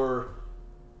more,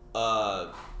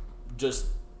 just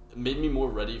made me more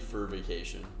ready for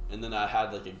vacation. And then I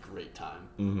had like a great time.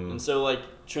 Mm-hmm. And so, like,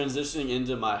 transitioning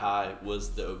into my high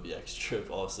was the OBX trip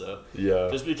also. Yeah.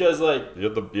 Just because, like, You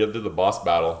had to do the boss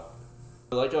battle.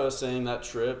 like I was saying, that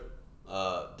trip,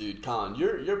 dude, Colin,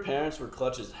 your parents were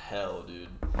clutch as hell, dude.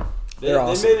 They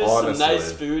awesome. made us Honestly. some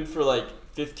nice food for like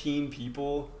 15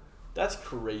 people. That's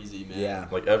crazy, man. Yeah.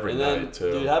 Like every And night then,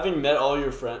 too. dude, having met all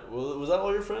your friends, was that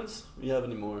all your friends? Do you have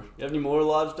any more? You have any more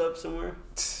lodged up somewhere?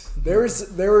 There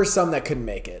were some that couldn't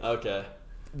make it. Okay.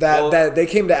 That they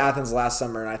came to Athens last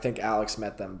summer, and I think Alex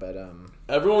met them. But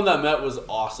Everyone that met was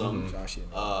awesome. Josh, you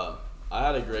know. I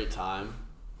had a great time.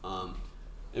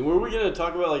 And were we gonna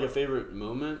talk about like a favorite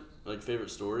moment, like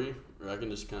favorite story, or I can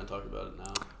just kind of talk about it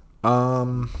now?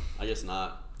 I guess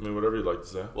not. I mean, whatever you'd like to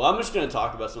say. Well, I'm just gonna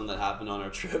talk about something that happened on our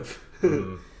trip.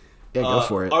 Yeah, go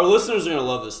for it. Our listeners are gonna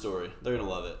love this story. They're gonna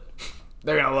love it.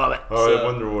 They're gonna love it. Oh, I So,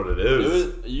 wonder what it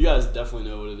is. You guys definitely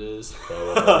know what it is.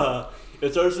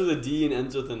 It starts with a D and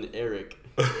ends with an Eric.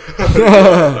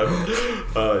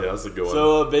 Oh, yeah, that's a good one.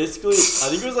 So basically, I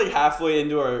think it was like halfway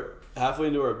into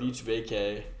our beach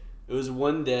vacay. It was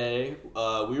one day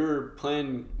we were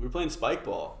playing spike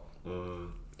ball,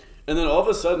 and then all of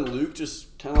a sudden Luke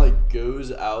just kind of like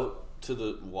goes out to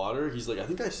the water. He's like, I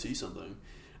think I see something,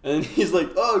 and he's like,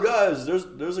 oh guys,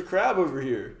 there's a crab over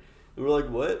here. And we're like,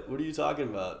 what? What are you talking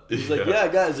about? He's like, yeah,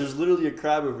 guys, there's literally a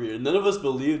crab over here. And none of us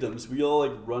believed him, so we all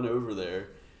like run over there.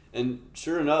 And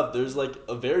sure enough, there's like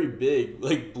a very big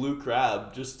like blue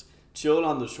crab just chilling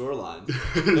on the shoreline.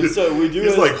 And so we do.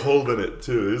 He's like holding it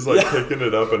too. He's like picking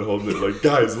it up and holding it. Like,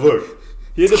 guys, look.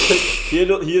 He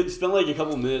had spent like a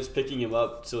couple minutes picking him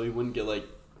up so he wouldn't get like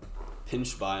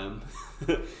pinched by him.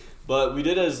 But we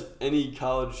did as any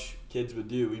college kids would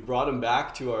do. We brought him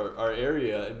back to our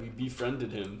area and we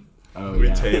befriended him. Oh,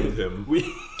 We tamed him. We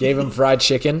Gave him fried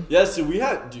chicken. Yeah, so we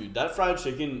had, dude, that fried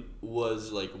chicken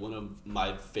was like one of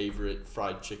my favorite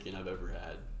fried chicken I've ever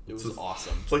had. It was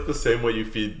awesome. It's like the same way you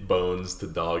feed bones to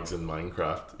dogs in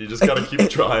Minecraft. You just gotta keep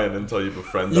trying until you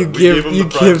befriend them. You We give him the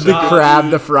fried chicken. crab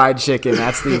the fried chicken.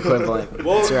 That's the equivalent.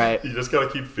 Well, That's right. You just gotta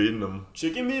keep feeding them.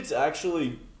 Chicken meat's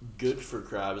actually good for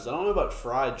crabs. I don't know about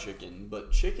fried chicken,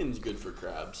 but chicken's good for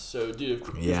crabs. So, dude,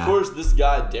 of course, this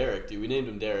guy, Derek, dude, we named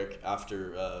him Derek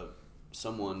after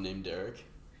someone named Derek.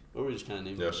 Or we just kind of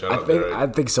named him. Shout out Derek. I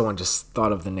think someone just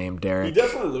thought of the name He Derek.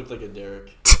 definitely looked like a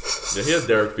Derek. Yeah, he has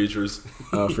Derek features.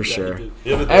 Oh, for Yeah, sure. he did. He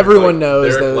has a Derek, Everyone like,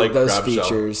 knows Derek, like, those crab shell.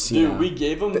 features. you Dude, know. we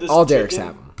gave him this All chicken. Derek's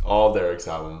have them. All Derek's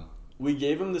have them. We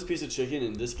gave him this piece of chicken,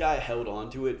 and this guy held on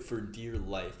to it for dear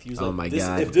life. He was Oh like, my this,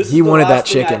 God. If this He is the wanted last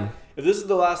that thing chicken. if this is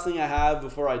the last thing I have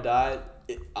before I die,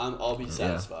 I'll be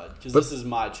satisfied because But this is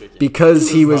my chicken.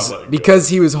 Because he This is was not like because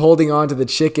he was holding on to the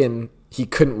chicken he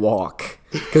couldn't walk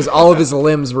because all of his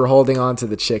limbs were holding on to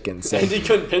the chicken. So And he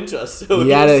couldn't pinch us, so he he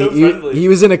had was so friendly. he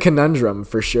was in a conundrum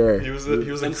for sure. He was a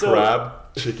And so- crab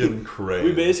chicken crane.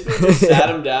 We basically just sat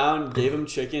him down, gave him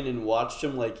chicken, and watched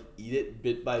him like eat it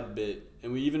bit by bit.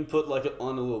 And we even put like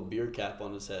on a little beer cap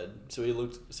on his head, so it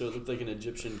looked like an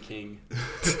Egyptian king.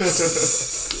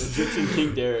 Egyptian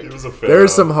King Derek. He was a There were pharaoh.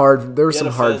 some hard He had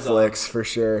a hard fez on. flicks for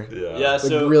sure. Yeah. Yeah, Like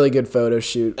so really good photo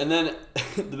shoot. and then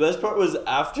the best part was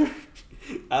after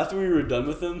we were done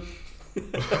with him.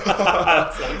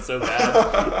 That sounds so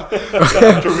bad.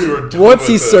 After we were done Once with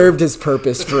he it. served his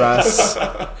purpose for us.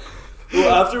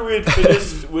 Well, after we had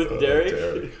finished with Derek,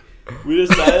 Derek. we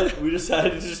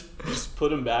decided to just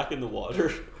put him back in the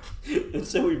water. And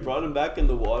so we brought him back in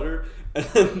the water, and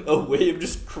then a wave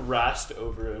just crashed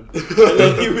over him, and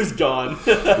then he was gone.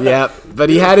 Yeah,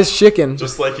 but he had his chicken.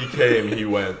 Just like he came, he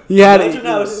went. He had. Imagine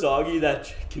how soggy that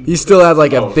chicken. He still had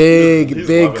like a Oh, big he's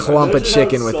big loving it. clump of Imagine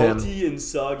chicken how with him. salty and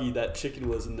soggy that chicken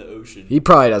was in the ocean. He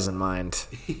probably doesn't mind.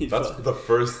 That's the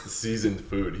first seasoned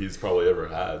food he's probably ever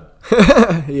had.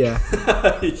 Yeah,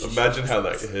 Imagine how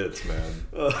that hits, man.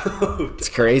 it's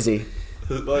crazy.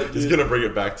 But, He's dude- gonna bring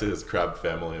it back to his crab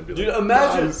family and be Dude, like,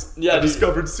 imagine- "Guys, yeah, I dude.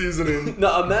 discovered seasoning."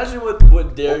 No, imagine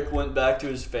what Derek went back to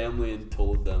his family and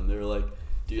told them. They were like,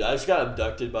 "Dude, I just got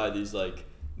abducted by these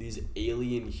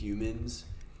alien humans,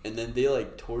 and then they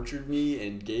like tortured me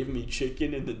and gave me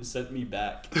chicken and then sent me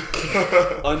back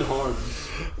unharmed."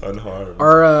 Unharmed.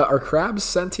 Are crabs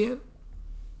sentient?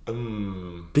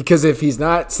 Because if he's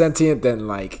not sentient, then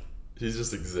like He's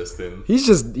just existing. he's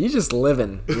just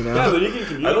living, you know. Yeah, but he can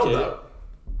communicate. I don't know.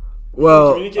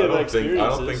 Well, Communicate about I don't think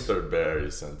experiences. they're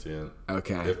very sentient.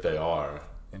 okay, If they are,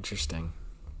 interesting.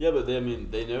 Yeah, but they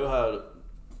know how to.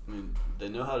 They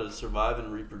know how to survive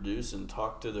and reproduce and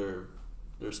talk to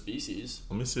their species.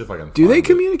 let me see if I can. Do they find it.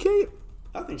 communicate?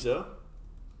 I think so.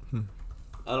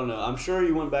 I don't know. I'm sure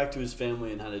he went back to his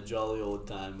family and had a jolly old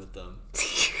time with them,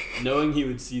 knowing he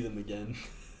would see them again.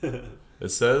 It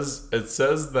says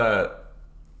that.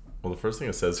 Well, the first thing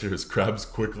it says here is crabs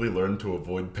quickly learn to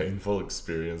avoid painful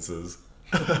experiences.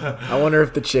 I wonder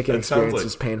if the chicken It sounds experience like-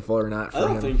 was painful or not for I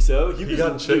don't him. think so. He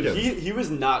got chicken. He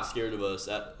was not scared of us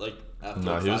after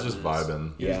No, like he was 5 just minutes.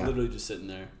 vibing. He Yeah. was literally just sitting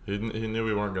there. He knew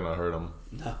we weren't gonna hurt him.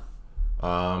 No.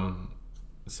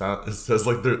 It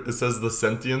says the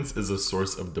sentience is a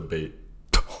source of debate.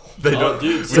 They Oh, dude,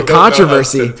 we it's a don't know how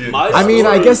controversy. sentient My crabs I mean,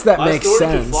 I story- guess that my makes story could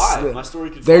sense. fly. My story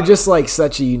could They're fly. just like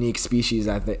such a unique species.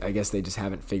 I guess they just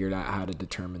haven't figured out how to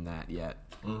determine that yet.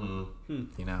 You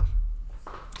know.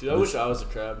 Dude, I wish I was a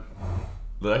crab.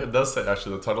 It does say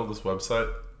actually the title of this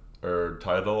website or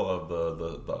title of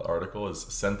the article is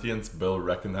 "Sentience Bill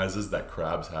recognizes that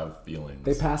crabs have feelings."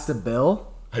 They passed a bill.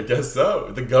 I guess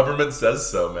so. The government says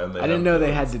so, man. I didn't know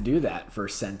they had to do that for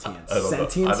sentience. I don't know. I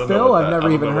Sentience don't know bill? what I've that- I never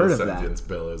don't even know heard what of a that. sentience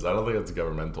bill is. I don't think it's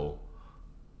governmental.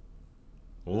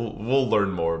 We'll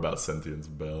learn more about sentience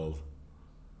bills.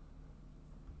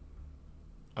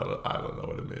 I don't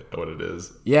know what it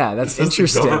is. Yeah, that's says the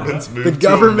interesting. government's moved The to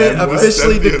government amend the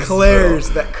officially sentience declares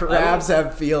bill. that crabs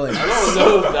have feelings. I don't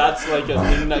know if that's like a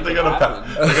thing that They can gotta, happen.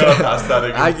 they gotta pass that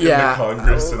in the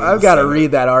Congress. and in I've the got to Senate.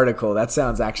 read that article. That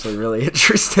sounds actually really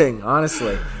interesting.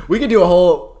 Honestly, we could do a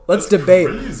whole. Let's debate.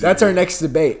 crazy. That's our next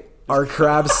debate. Are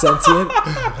crabs sentient?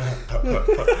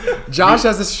 Josh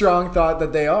has a strong thought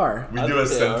that they are. We I do a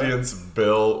think they are. sentience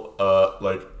bill,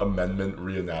 amendment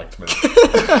reenactment.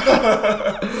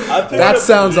 I picked That up,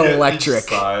 sounds You get each electric.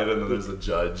 side, and then there's a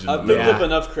judge. I've And picked Yeah. up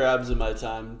enough crabs in my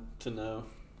time to know.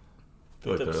 I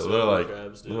feel like picked up they're, so they're many like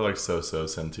crabs, dude. they're like so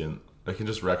sentient. They can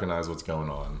just recognize what's going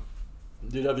on.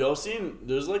 Dude, have y'all seen?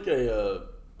 There's like a.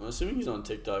 I'm assuming he's on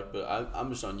TikTok, but I'm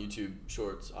just on YouTube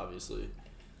Shorts, obviously.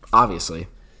 Obviously,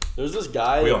 There's this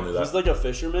guy. We all knew that. He's like a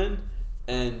fisherman,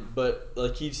 but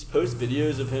he posts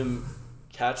videos of him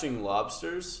catching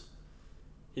lobsters.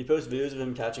 He posts videos of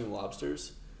him catching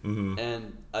lobsters,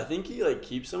 and I think he like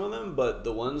keeps some of them, but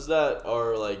the ones that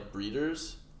are like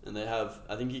breeders and they have,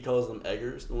 I think he calls them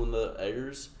eggers. The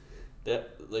eggers.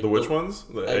 That like The which ones?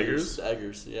 The eggers? The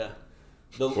eggers, yeah.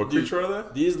 What creature are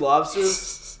they? These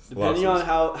lobsters, depending Lobsters.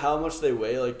 on how much they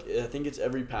weigh, like I think it's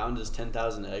every pound is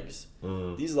 10,000 eggs.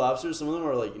 These lobsters, some of them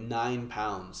are like 9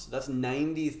 pounds. That's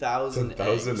 90,000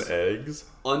 1,000 eggs eggs?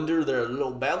 under their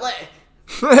little belly.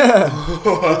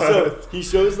 So he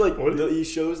shows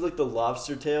like the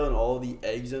lobster tail and all the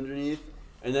eggs underneath,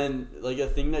 and then like a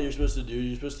thing that you're supposed to do,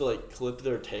 you're supposed to like clip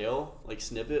their tail, like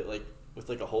snip it, like with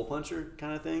like a hole puncher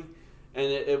kind of thing. And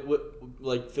it would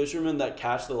like fishermen that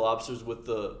catch the lobsters with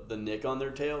the nick on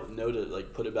their tail know to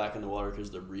like put it back in the water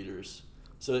because they're breeders.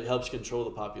 So it helps control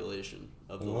the population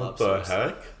of the What lobsters. the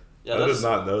heck? Yeah, I that's- did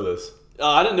not know this.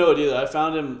 I didn't know it either. I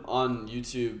found him on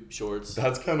YouTube Shorts.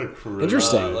 That's kind of crazy.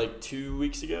 Interesting. Like 2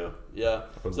 weeks ago. Yeah.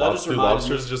 So that just Do reminded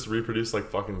lobsters me. just reproduce like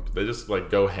fucking? They just like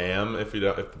go ham if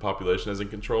the population isn't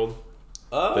controlled.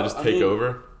 They just take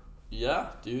over. Yeah,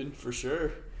 dude, for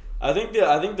sure. I think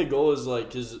the goal is like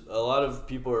because a lot of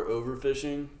people are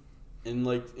overfishing in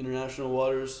like international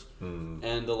waters,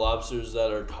 and the lobsters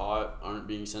that are caught aren't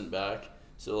being sent back.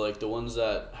 So like the ones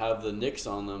that have the nicks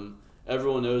on them,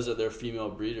 everyone knows that they're female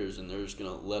breeders, and they're just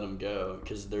gonna let them go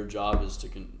because their job is to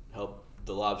help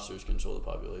the lobsters control the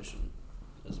population.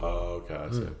 As well. Oh, okay, I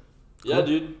see. Yeah,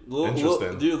 dude.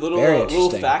 Interesting. Little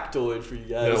factoid for you guys.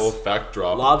 Yeah, a little fact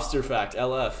drop. Lobster fact,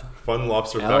 LF. Fun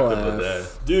lobster fact of the day.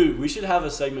 Dude, we should have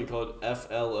a segment called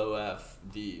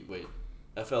FLOFD. Wait,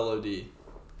 FLOD.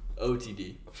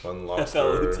 OTD. Fun lobster.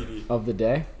 FLOTD. Of the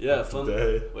day? Yeah, fun.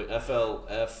 Day. Wait,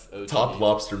 FLFOTD. Top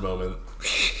lobster moment.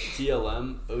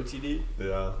 TLM OTD.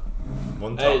 Yeah.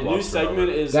 One top Hey, lobster new segment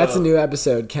moment. is. That's a new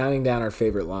episode, counting down our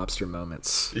favorite lobster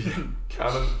moments.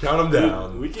 Count them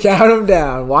down. We could, Count them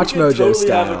down. Watch we could Mojo totally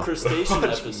style. have a crustacean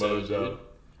Watch episode, Mojo. dude.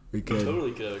 We We could.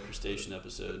 totally could have a crustacean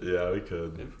episode. Yeah, we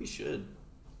could. Maybe we should.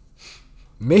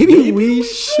 Maybe we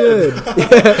should.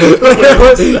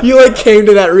 You like came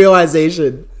to that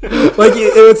realization. Like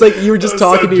it was like you were just That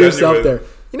was talking so to yourself genuine. there.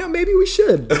 You know, maybe we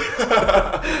should.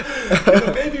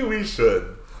 Maybe we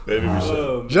should. Maybe we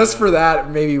should. Just for that,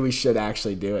 maybe we should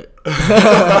actually do it.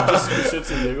 Just for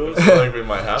shits and giggles. I feel like we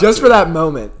might have Just to. for that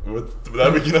moment. With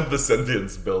that, we can have the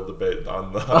sentience bill debate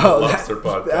on the lobster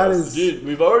podcast. that is- Dude,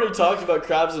 we've already talked about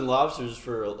crabs and lobsters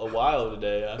for a while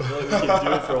today. I feel like we can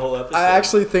do it for a whole episode. I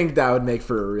actually think that would make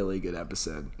for a really good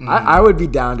episode. I would be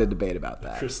down to debate about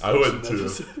that. I would too.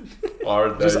 Just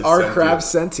are crabs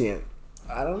sentient?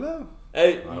 I don't know.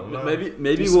 Hey, don't know.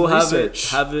 maybe Do we'll some have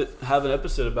research. have an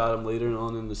episode about them later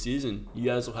on in the season. You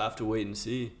guys will have to wait and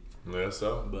see. Yeah,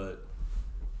 so. But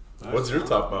What's your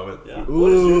top moment? yeah,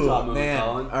 what is your top Ooh, moment, man.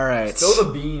 Colin? All right. Spill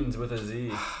the beans with a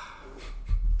Z,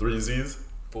 3 Z's?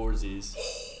 4 Z's,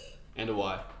 and a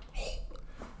Y.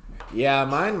 Yeah,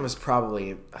 mine was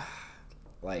probably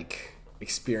like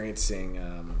experiencing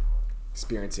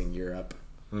Europe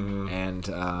and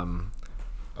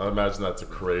I imagine that's a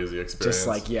crazy experience. just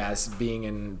like yes, being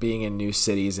in new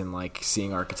cities and like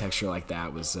seeing architecture like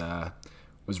that was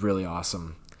really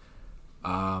awesome.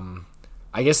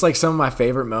 I guess like some of my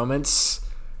favorite moments.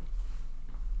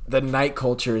 The night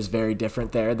culture is very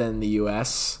different there than the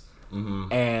U.S.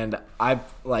 And I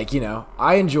like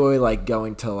I enjoy like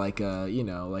going to like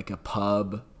a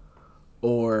pub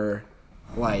or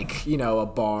like a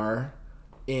bar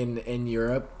in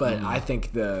Europe, but I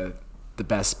think the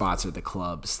best spots are the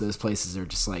clubs. Those places are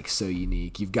just like so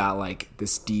unique. You've got like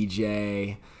this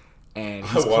DJ and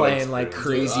he's wanna playing like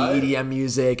experience crazy it. EDM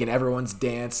music and everyone's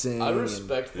dancing. I and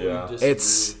respectfully Yeah. disagree.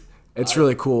 it's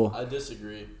really cool. I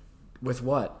disagree With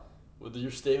what? with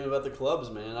your statement about the clubs,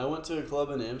 man. I went to a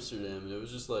club in Amsterdam and it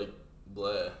was just like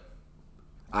bleh.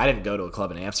 I didn't go to a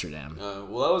club in Amsterdam.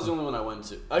 Well, that was the only one I went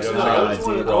to. Actually, Yeah, no, I no, went to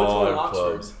one in wrong Oxford.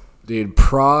 clubs. Dude,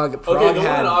 Prague Okay, the one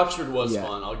had in Oxford was yeah.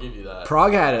 fun. I'll give you that.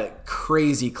 Prague had a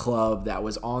crazy club that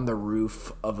was on the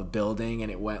roof of a building,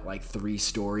 and it went like 3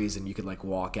 stories, and you could like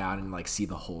walk out and like see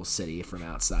the whole city from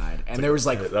outside. And there was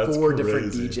like That's 4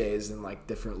 different crazy. DJs and like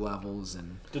different levels,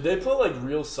 and Did they play like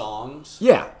real songs?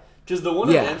 yeah, Because the one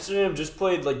Yeah. in Amsterdam just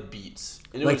played like beats.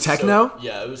 And it Like was techno? So,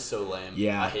 yeah, it was so lame.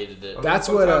 Yeah. I hated it. That's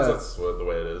what, Sometimes that's the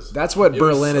way it is. that's what It was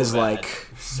Berlin so is bad. like.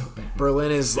 So bad.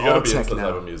 Berlin is You all gotta be into that type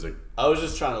of techno. music. I was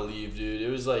just trying to leave, dude. It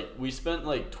was like we spent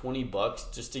like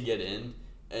 $20 just to get in,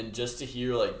 and just to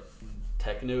hear like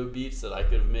techno beats that I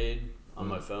could have made on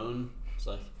my phone. It's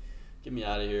like, get me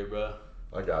out of here, bro.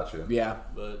 I got you. Yeah,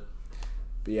 But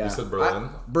but yeah. You said Berlin?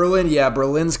 Berlin, yeah.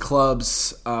 Berlin's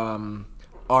clubs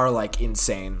are like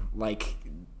insane. Like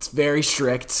it's very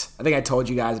strict. I think I told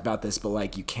you guys about this, but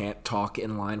like you can't talk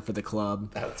in line for the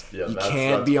club. You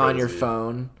can't be on your crazy.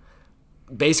 phone.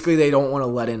 Basically, they don't want to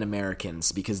let in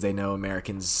Americans because they know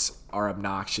Americans are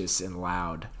obnoxious and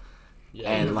loud. yeah,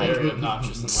 And, you're like, very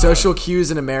obnoxious. And loud. Social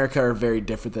cues in America are very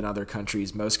different than other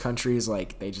countries. Most countries,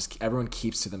 like everyone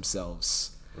keeps to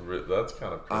themselves. That's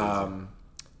kind of crazy.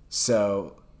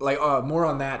 So, like, more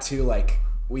on that too. Like,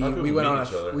 we How do we went meet on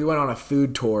each other? we went on a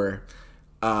food tour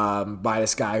by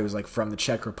this guy who was like from the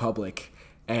Czech Republic,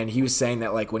 and he was saying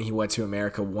that like when he went to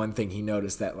America, one thing he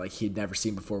noticed that like he'd never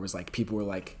seen before was like people were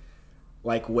like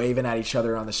waving at each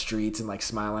other on the streets and like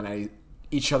smiling at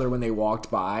each other when they walked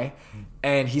by.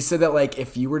 And he said that like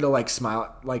if you were to like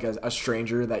smile like a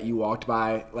stranger that you walked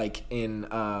by like in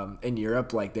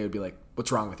Europe, like they would be like,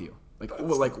 "What's wrong with you?" Like,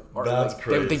 or, That's like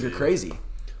they would think you're crazy. crazy.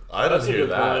 I didn't That's a hear good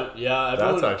that. point. Yeah,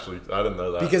 everyone, That's actually, I didn't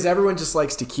know that. Because everyone just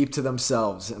likes to keep to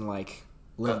themselves and like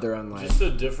live their own life. just a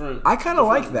different. I kind of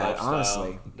like different that, lifestyle.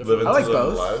 honestly. Living I like to their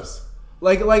both. lives.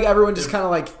 Like everyone just kind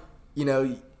of like, you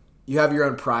know, you have your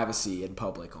own privacy in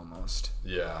public almost.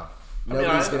 Yeah.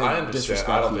 Nobody's gonna I understand. disrespect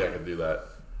I don't you. think I could do that.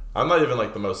 I'm not even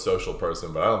like the most social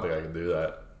person, but I don't think I can do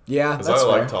that. Yeah, Because that's I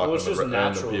like fair. talking Well, it's to just random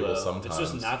natural. people Though. sometimes.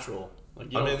 It's just natural.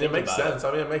 Like, you I don't mean, it think makes about sense.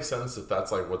 I mean, it makes sense if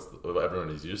that's like what everyone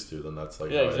is used to. Then that's like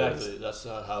Yeah, how exactly. It is. That's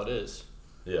how it is.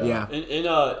 Yeah.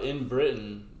 In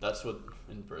Britain, that's what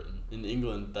in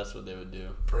England, that's what they would do.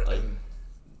 Britain. Like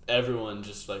everyone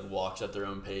just like walks at their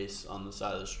own pace on the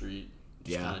side of the street.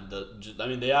 Yeah. I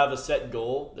mean, they have a set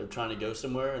goal. They're trying to go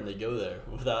somewhere, and they go there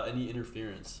without any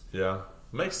interference. Yeah.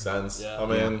 Makes sense. Yeah. I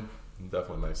mean, it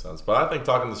definitely makes sense. But I think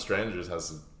talking to strangers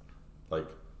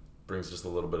brings just a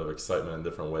little bit of excitement in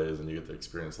different ways, and you get to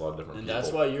experience a lot of different And people.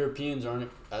 that's why Europeans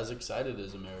aren't as excited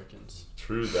as Americans.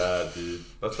 True that, dude.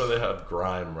 That's why they have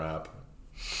grime rap.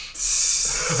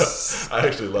 I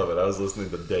actually love it. I was listening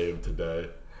to Dave today.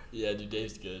 Yeah, dude,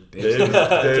 Dave's good.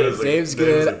 Dave's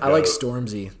good. I like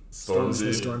Stormzy. Stormzy.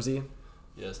 Stormzy.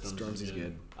 Yeah, Stormzy's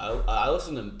good. I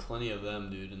listen to plenty of them,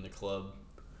 dude, in the club.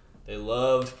 They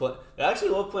actually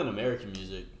love playing American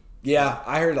music. Yeah,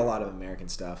 I heard a lot of American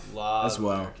stuff as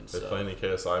well. American They stuff. play any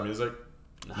KSI music?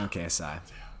 No KSI.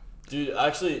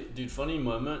 Dude, funny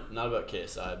moment, not about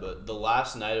KSI, but the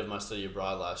last night of my study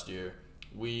abroad last year,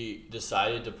 we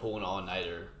decided to pull an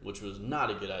all-nighter, which was not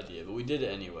a good idea, but we did it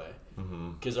anyway.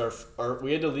 Because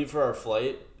we had to leave for our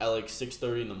flight at like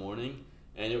 6:30 in the morning,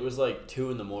 and it was like 2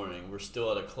 in the morning. We're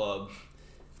still at a club,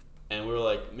 and we were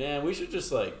like, man, we should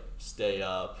just like stay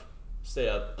up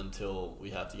until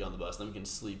we have to get on the bus, then we can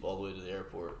sleep all the way to the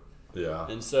airport. Yeah.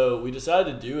 And so we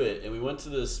decided to do it, and we went to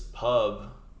this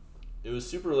pub. It was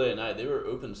super late at night. They were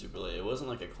open super late. It wasn't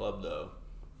like a club though,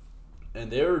 and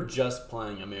they were just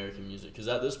playing American music. Because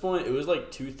at this point, it was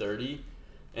like 2:30,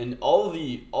 and all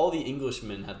the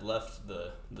Englishmen had left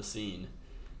the scene.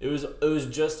 It was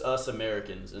just us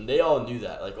Americans, and they all knew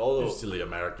that. Like all You're the silly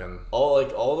American. all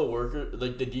the workers,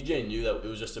 like the DJ knew that it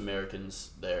was just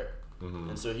Americans there. Mm-hmm.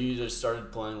 And so he just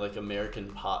started playing like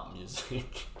American pop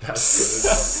music.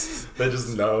 That's good. They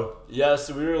just know. Yeah,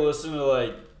 so we were listening to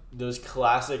like those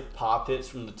classic pop hits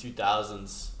from the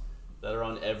 2000s that are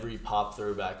on every pop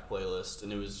throwback playlist,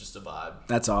 and it was just a vibe.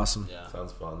 That's awesome. Yeah,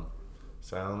 Sounds fun.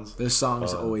 Those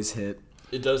songs fun. always hit.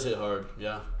 it does hit hard.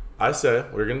 Yeah. I say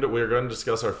we're going to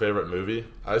discuss our favorite movie.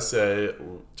 I say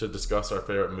to discuss our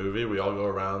favorite movie, we all go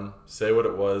around, say what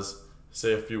it was,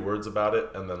 say a few words about it,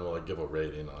 and then we'll like give a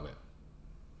rating on it.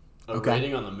 A Okay.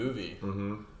 rating on the movie.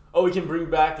 Mm-hmm. Oh, we can bring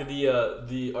back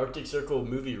the Arctic Circle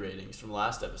movie ratings from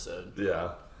last episode.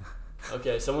 Yeah.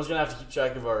 Okay, someone's gonna have to keep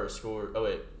track of our score. Oh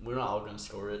wait, we're not all gonna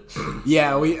score it.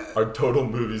 Yeah, Our total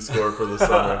movie score for the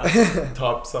summer.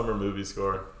 Top summer movie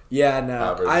score. Yeah,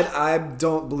 no. Average. I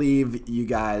don't believe you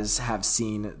guys have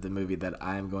seen the movie that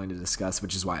I am going to discuss,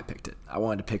 which is why I picked it. I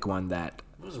wanted to pick one that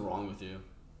What's wrong with you?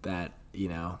 you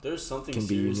know, There's something can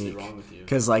be seriously unique. wrong with you.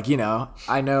 Cuz like, you know,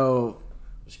 I know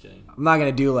Just kidding. I'm not going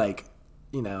to do like,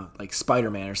 you know, like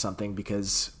Spider-Man or something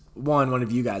because one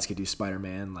of you guys could do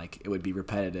Spider-Man, like it would be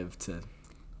repetitive to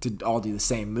all do the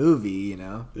same movie, you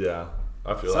know. Yeah.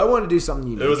 I feel So I wanted to do something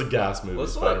unique. it was a gas movie.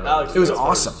 Let's let Spider-Man. Alex. It was go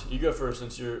awesome. First. You go first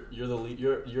since you're the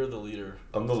leader.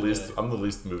 I'm the today. least. I'm the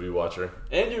least movie watcher.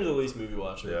 And you're the least movie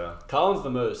watcher. Yeah. Colin's the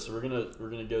most, so we're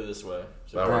gonna go this way.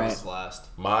 So That Colin's works. last.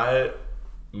 My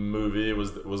movie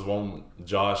was one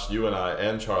Josh, you and I,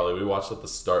 and Charlie. We watched at the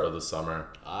start of the summer.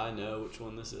 I know which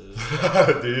one this is.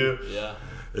 Do you? Yeah.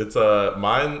 It's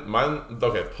mine.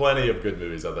 Okay, plenty of good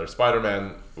movies out there.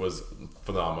 Spider-Man was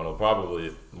phenomenal. Probably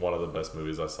one of the best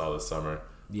movies I saw this summer.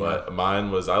 Yeah. But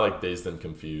mine was I like Dazed and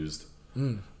Confused.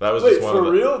 Mm. That was Wait, just one for of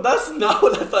the, real? That's not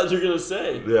what I thought you were gonna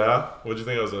say. Yeah. What'd you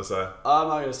think I was gonna say? I'm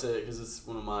not gonna say it because it's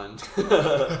one of mine.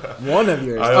 One of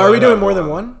yours. I Are only we doing have more than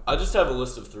one. one? I just have a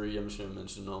list of 3. I'm just gonna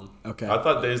mention them. Okay. I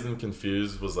thought Dazed and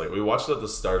Confused was like we watched it at the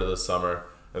start of the summer,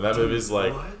 and that movie's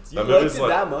like You that liked movie's it like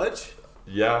that much?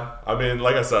 yeah. I mean,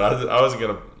 like I said, I wasn't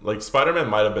gonna like Spider-Man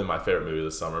might have been my favorite movie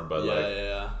this summer, but Yeah, like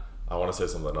yeah. I want to say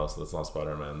something else that's not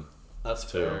Spider-Man. That's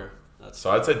Two. fair. That's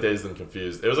So I'd say Dazed and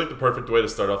Confused. It was like the perfect way to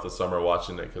start off the summer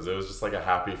watching it because it was just like a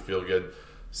happy, feel-good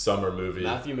summer movie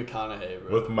Matthew McConaughey,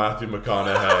 bro. with Matthew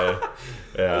McConaughey.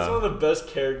 That's one Yeah, of the best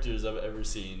characters I've ever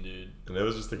seen, dude. and it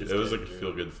was just like, His it was like a character.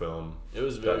 feel-good film It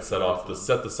was very that set fun. off the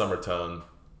set the summer tone.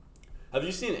 Have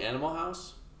you seen Animal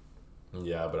House?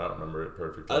 Yeah, but I don't remember it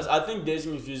perfectly. I think Dazed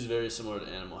and Confused is very similar to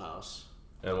Animal House.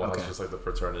 And one Okay. was just like the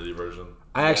fraternity version.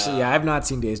 I have not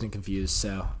seen Dazed and Confused,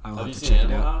 so I'll have you to seen check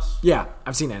Animal it out. House? Yeah,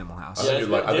 I've seen Animal House. I think you'd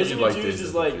like Dazed and like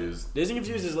Confused. Dazed and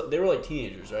Confused is they were like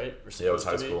teenagers, right? Yeah, it was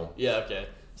high school. Yeah, okay.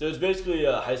 So it's basically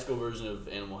a high school version of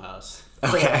Animal House.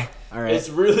 Okay, all right. It's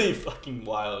really fucking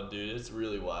wild, dude. It's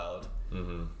really wild.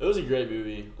 Mm-hmm. It was a great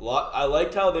movie. I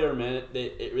liked how they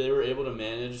were able to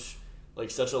manage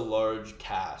like such a large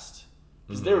cast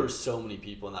because there were so many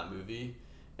people in that movie,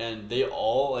 and they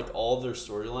all like all of their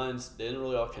storylines. They didn't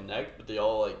really all connect, but they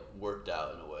all like worked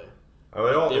out in a way.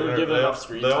 They were given enough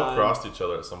screen They all time. crossed each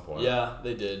other at some point. Yeah,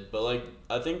 they did. But like,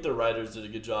 I think the writers did a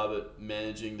good job at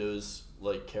managing those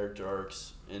like character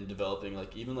arcs and developing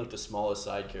like even like the smallest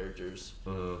side characters.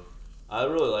 Mm-hmm. I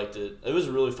really liked it. It was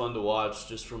really fun to watch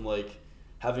just from like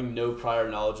having no prior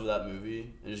knowledge of that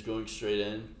movie and just going straight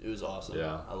in. It was awesome.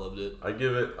 Yeah, I loved it. I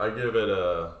give it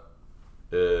an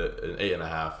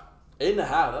 8.5. 8.5.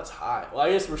 That's high. Well,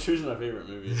 I guess we're choosing our favorite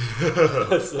movie.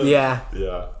 So, Yeah.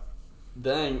 Yeah.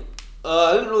 Dang.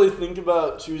 I didn't really think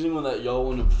about choosing one that y'all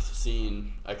wouldn't have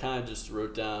seen. I kind of just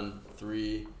wrote down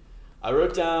 3. I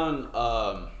wrote down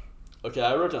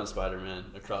Spider-Man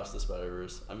Across the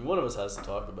Spider-Verse. I mean, one of us has to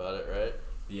talk about it, right?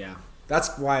 Yeah.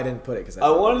 That's why I didn't put it, because I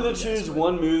wanted to choose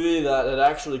one movie that had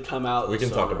actually come out We this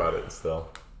can summer. talk about it still.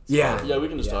 Yeah. Yeah, we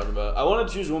can just talk about it. I wanted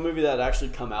to choose one movie that had actually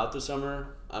come out this summer.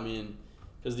 I mean,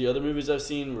 because the other movies I've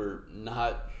seen were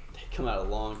not... They come out a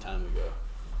long time ago.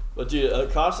 But dude,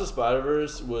 Across the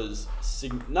Spider-Verse was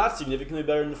not significantly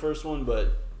better than the first one,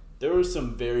 but there were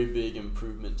some very big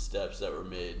improvement steps that were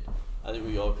made. I think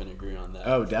we all can agree on that.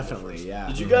 Oh, definitely, yeah.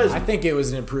 Did you guys? I think it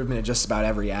was an improvement in just about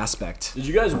every aspect. Did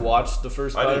you guys watch the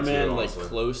first I did too, Spider-Man like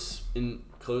honestly.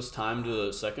 close time to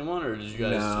the second one, or did you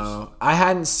guys? No, I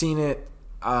hadn't seen it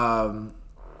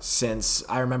since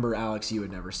I remember, Alex, you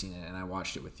had never seen it, and I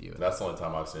watched it with you. That's the only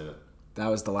time I've seen it. That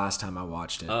was the last time I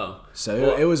watched it. Oh, So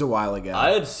well, it was a while ago. I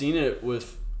had seen it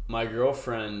with my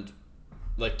girlfriend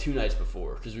like 2 nights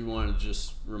before because we wanted to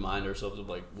just remind ourselves of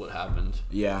like what happened.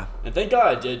 Yeah. And thank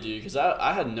God I did, dude, because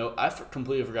I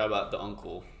completely forgot about the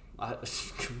uncle.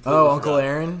 Uncle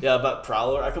Aaron? Yeah, about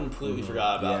Prowler. I completely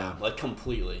forgot about Yeah. him. Like,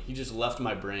 completely. He just left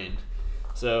my brain.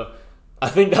 So, I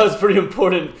think that was pretty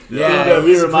important. Yeah, thing to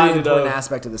be it's a pretty reminded important of.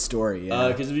 aspect of the story. Yeah.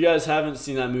 Because if you guys haven't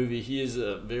seen that movie, he is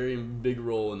a very big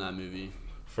role in that movie.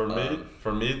 For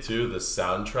me too, the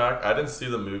soundtrack. I didn't see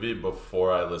the movie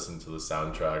before I listened to the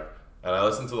soundtrack, and I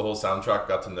listened to the whole soundtrack,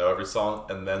 got to know every song,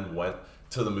 and then went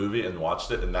to the movie and watched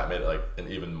it, and that made it like an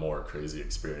even more crazy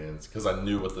experience because I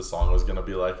knew what the song was gonna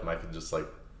be like, and I could just like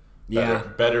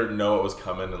better know what was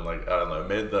coming, and like I don't know, it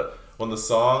made when the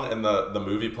song and the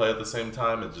movie play at the same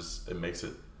time, it makes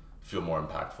it feel more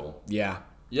impactful. Yeah.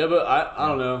 Yeah, but I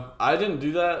don't know. I didn't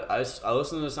do that. I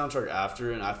listened to the soundtrack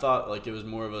after, and I thought like it was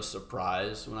more of a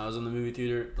surprise when I was in the movie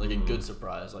theater, like a good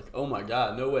surprise. Like, oh my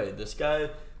god, no way, this guy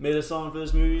made a song for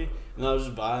this movie, and I was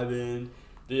just vibing.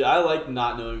 Dude, I like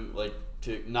not knowing, like,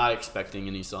 not expecting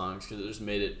any songs because it just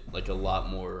made it like a lot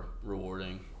more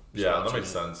rewarding. Yeah, that makes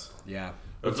sense. Yeah.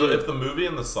 If the movie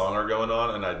and the song are going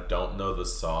on and I don't know the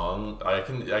song, I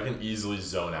can easily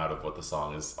zone out of what the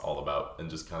song is all about and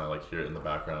just kind of like hear it in the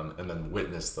background and then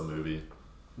witness the movie.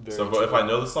 But if I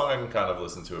know the song, I can kind of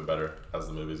listen to it better as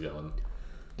the movie's going.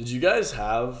 Did you guys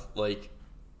have like,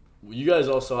 you guys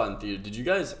all saw it in theater? Did you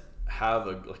guys have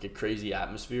a crazy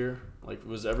atmosphere? Like,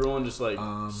 was everyone just like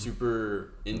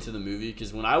super into the movie?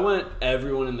 Because when I went,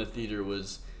 everyone in the theater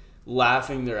was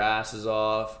laughing their asses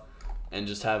off and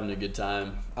just having a good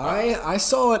time. I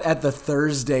saw it at the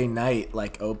Thursday night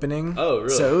like opening. Oh, really?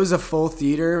 So it was a full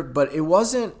theater, but it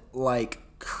wasn't like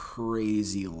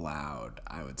crazy loud,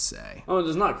 I would say. Oh,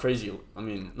 it's not crazy. I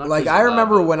mean, not Like crazy I loud,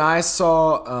 remember but- when I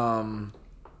saw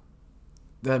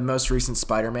the most recent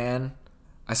Spider-Man,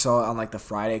 I saw it on like the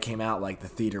Friday it came out, like the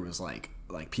theater was like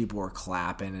people were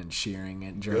clapping and cheering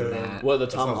and during that. What, the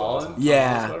Tom sounds Holland? awesome.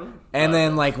 Yeah, Spider-Man? and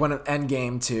then like when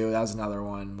Endgame too, that was another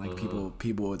one. Like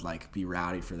people would like be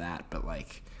rowdy for that, but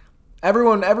like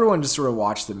everyone just sort of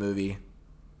watched the movie.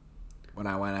 When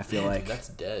I went, I feel like That's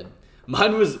dead.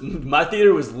 My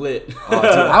theater was lit. oh,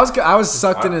 dude, I was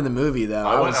sucked into the movie though.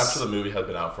 I went after the movie had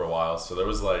been out for a while, so there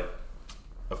was like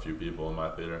a few people in my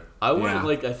theater. I went Yeah.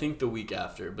 like I think the week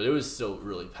after, but it was still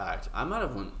really packed. I might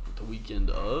have went the weekend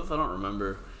of. I don't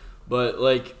remember, but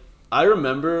like I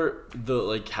remember the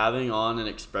like having on an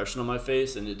expression on my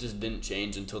face, and it just didn't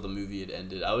change until the movie had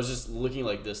ended. I was just looking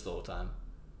like this the whole time.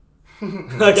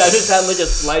 Like I just had like a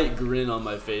slight grin on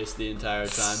my face the entire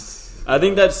time. I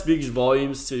think that speaks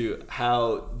volumes to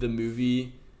how the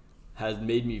movie has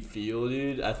made me feel,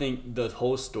 dude. I think the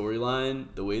whole storyline,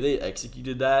 the way they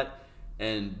executed that,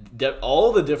 and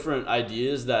all the different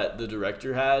ideas that the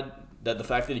director had, that the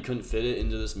fact that he couldn't fit it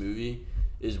into this movie,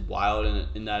 is wild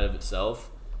in that of itself.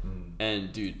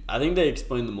 And dude, I think they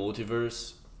explained the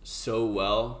multiverse so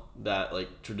well that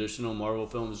like traditional Marvel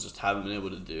films just haven't been able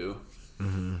to do.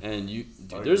 And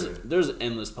there's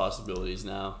endless possibilities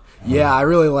now. Yeah, I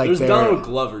really like there's Donald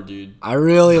Glover, dude. I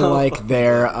really like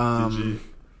their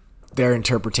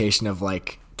interpretation of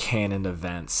like canon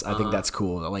events. I think that's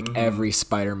cool. Like every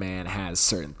Spider-Man has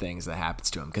certain things that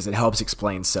happens to him because it helps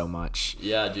explain so much.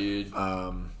 Yeah, dude.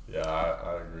 Yeah,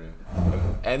 I agree.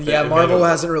 And yeah, Marvel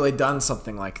hasn't really done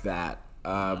something like that.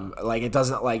 Like it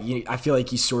doesn't like I feel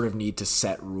like you sort of need to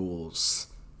set rules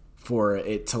for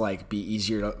it to like be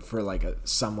easier for like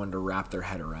someone to wrap their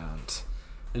head around.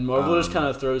 And Marvel just kind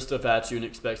of throws stuff at you and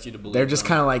expects you to believe. They're just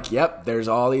kind of like, yep, there's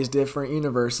all these different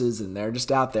universes and they're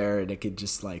just out there and it could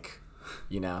just like,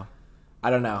 I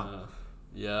don't know.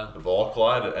 Yeah. They've all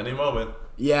collide at any moment.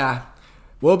 Yeah.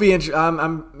 We'll be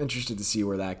I'm interested to see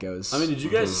where that goes. I mean, did you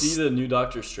guys see the new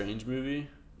Doctor Strange movie?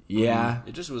 Yeah.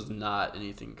 It just was not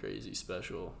anything crazy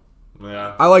special.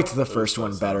 Yeah. I liked the first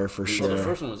one better for sure. The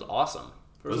first one was awesome.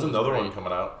 There's another one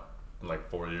coming out in like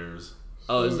 4 years.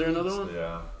 Oh, is there another one?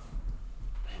 Yeah.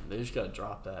 Man, they just gotta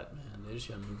drop that, man. They just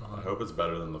gotta move on. I hope it's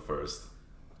better than the first.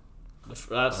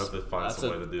 I hope they find some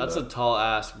way to do that's that. a tall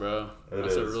ask, bro.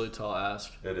 That's a is. really tall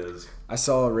ask. It is. I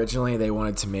saw originally they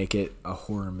wanted to make it a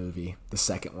horror movie, the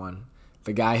second one.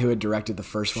 The guy who had directed the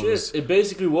first one was... It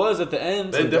basically was at the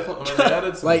end. They definitely they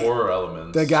added some like, horror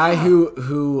elements. The guy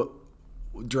who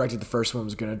directed the first one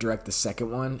was going to direct the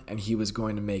second one, and he was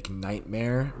going to make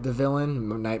Nightmare the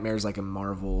villain. Nightmare's like a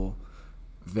Marvel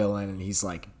villain, and he's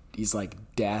like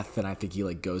death, and I think he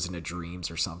like goes into dreams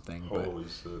or something. Holy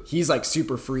shit. He's like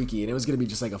super freaky, and it was going to be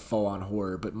just like a full-on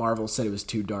horror, but Marvel said it was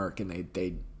too dark, and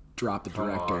they dropped the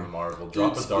director. Come on, Marvel.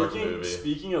 Drop a dark movie.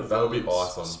 Speaking of that villains, would be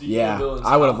awesome. Yeah, of villains,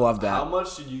 I would have loved that. How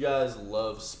much did you guys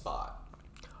love Spot?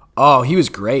 Oh, he was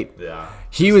great. Yeah.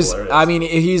 He was hilarious. I mean,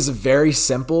 he's very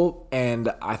simple,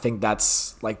 and I think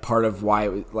that's like part of why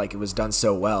it was done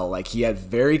so well. Like he had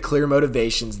very clear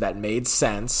motivations that made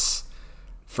sense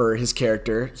for his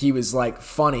character. He was like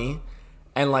funny,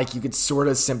 and like you could sort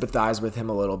of sympathize with him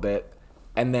a little bit.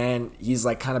 And then he's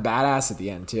like kind of badass at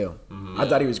the end too. I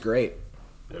thought he was great.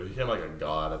 Yeah, he became like a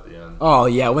god at the end. Oh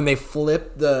yeah, when they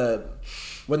flip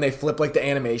like the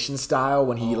animation style,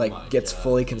 when he gets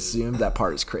fully consumed, that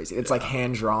part is crazy. It's like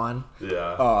hand drawn.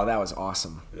 Yeah. Oh, that was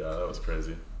awesome. Yeah, that was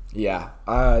crazy. Yeah.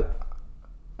 That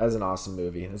was an awesome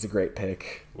movie. That's a great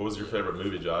pick. What was your favorite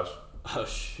movie, Josh? Oh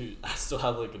shoot, I still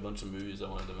have like a bunch of movies I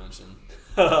wanted to mention.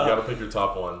 You gotta pick your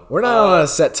top one. We're not on a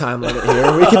set time limit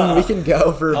here. We can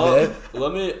go for a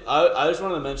bit. I just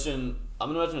want to mention.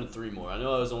 I'm gonna mention 3 more. I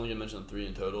know I was only gonna mention 3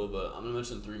 in total, but I'm gonna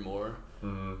mention 3 more.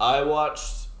 I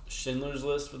watched Schindler's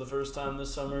List for the first time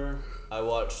this summer. I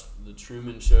watched The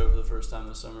Truman Show for the first time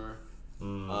this summer,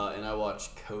 and I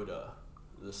watched Coda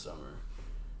this summer.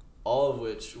 All of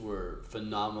which were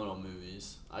phenomenal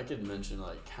movies. I could mention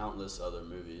like countless other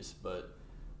movies, but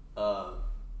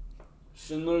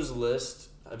Schindler's List.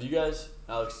 Have you guys,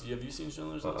 Alex? Have you seen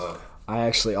Schindler's List? I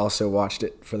actually also watched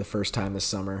it for the first time this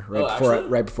summer, actually?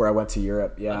 right before I went to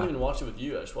Europe. Yeah. I didn't even watch it with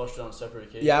you. I just watched it on a separate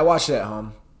occasion. Yeah, I watched it at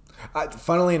home.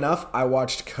 Funnily enough, I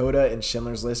watched Coda and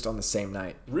Schindler's List on the same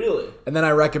night. Really? And then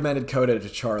I recommended Coda to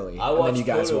Charlie. And then you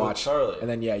guys Coda with watched Charlie. And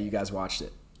then you guys watched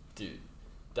it. Dude,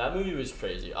 that movie was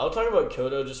crazy. I'll talk about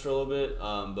Coda just for a little bit.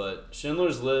 But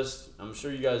Schindler's List, I'm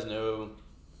sure you guys know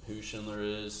who Schindler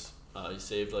is. He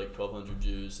saved like 1,200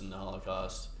 Jews in the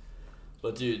Holocaust.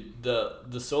 But dude,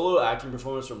 the solo acting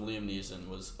performance from Liam Neeson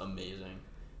was amazing.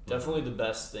 Definitely the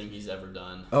best thing he's ever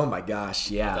done. Oh my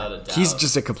gosh, yeah. Without a doubt. He's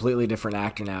just a completely different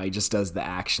actor now. He just does the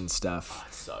action stuff.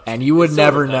 It sucks. And you would It's so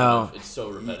never repetitive. know. It's so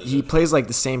repetitive. He plays like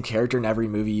the same character in every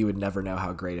movie. You would never know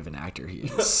how great of an actor he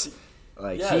is.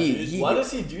 Like yeah, dude. Why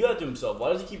does he do that to himself?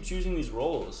 Why does he keep choosing these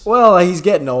roles? Well, he's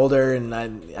getting older, and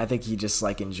I think he just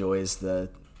like enjoys the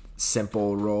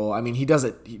simple role. I mean, he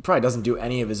probably doesn't do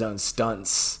any of his own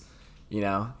stunts. He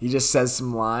just says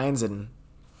some lines and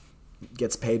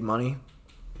gets paid money.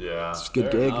 Yeah. It's a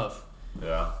good Fair gig. enough.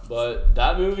 Yeah. But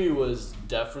that movie was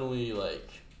definitely like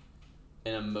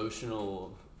an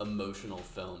emotional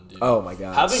film, dude. Oh my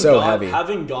god, heavy.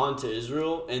 Having gone to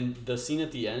Israel, and the scene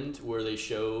at the end where they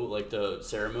show like the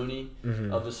ceremony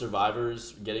of the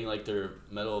survivors getting like their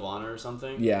Medal of Honor or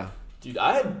something. Yeah. Dude,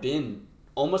 I had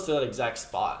almost to that exact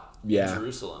spot in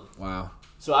Jerusalem. Wow.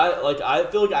 So I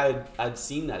feel like I'd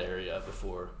seen that area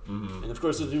before. And of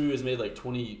course this movie was made like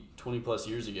 20 plus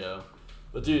years ago.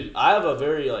 But dude, I have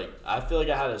I feel like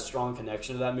I had a strong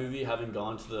connection to that movie having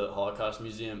gone to the Holocaust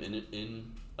Museum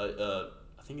in I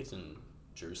think it's in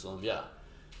Jerusalem. Yeah.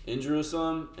 In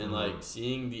Jerusalem and like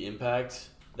seeing the impact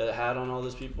that it had on all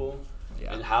those people.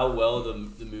 Yeah. And how well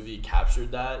the movie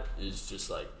captured that is just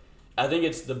like, I think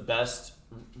it's the best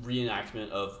reenactment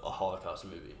of a Holocaust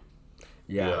movie.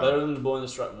 Yeah. Better than the Boy in the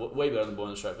Striped, way better than Boy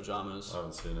in the Striped Pajamas. I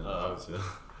haven't seen it.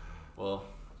 Well,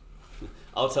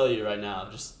 I'll tell you right now,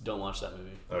 just don't watch that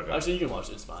movie. Okay. Actually, you can watch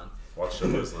it, it's fine. Watch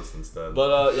Schindler's List instead.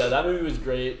 But yeah, that movie was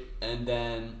great. And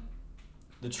then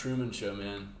The Truman Show,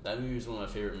 man. That movie is one of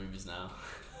my favorite movies now.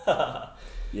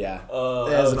 Yeah. That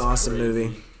was an awesome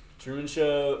movie. Truman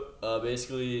Show,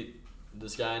 basically,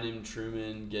 this guy named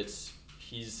Truman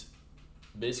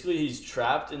he's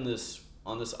trapped on this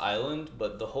island,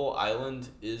 but the whole island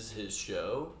is his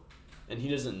show, and he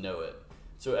doesn't know it.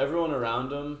 So everyone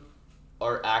around him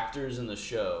are actors in the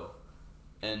show,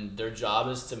 and their job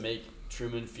is to make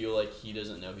Truman feel like he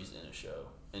doesn't know he's in a show,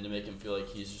 and to make him feel like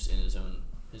he's just in his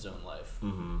own life.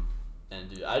 Mm-hmm. And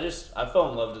dude, I fell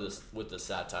in love with the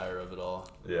satire of it all.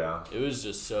 Yeah. It was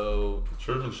just so.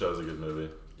 Truman Show's a good movie.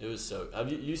 It was so.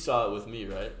 You saw it with me,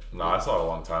 right? No, I saw it a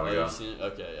long time ago. You've seen it?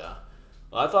 Okay, yeah.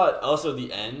 Well, I thought also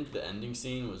the ending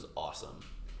scene was awesome,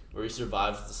 where he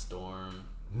survives the storm.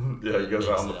 Yeah, he goes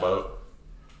out on the boat.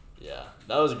 Yeah,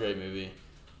 that was a great movie.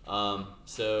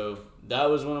 So that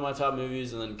was one of my top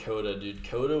movies, and then Coda, dude.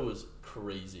 Coda was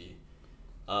crazy.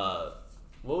 What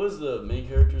was the main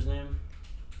character's name?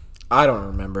 I don't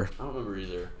remember. I don't remember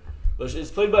either. But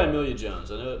it's played by Amelia Jones.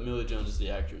 I know Amelia Jones is the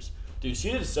actress. Dude,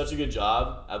 she did such a good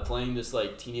job at playing this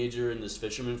like teenager in this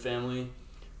fisherman family.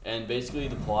 And basically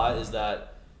the plot is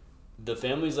that the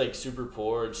family's like super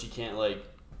poor and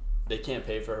they can't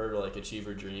pay for her to like achieve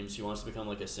her dreams. She wants to become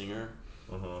like a singer.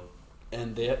 Mm-hmm.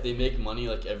 And they make money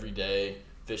like every day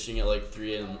fishing at like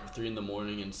 3 in the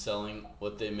morning and selling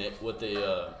what they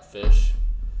fish.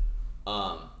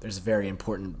 There's a very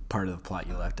important part of the plot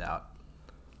you left out.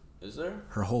 Is there?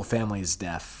 Her whole family is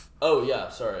deaf. Oh yeah,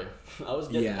 sorry. I was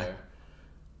getting there.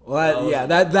 Well,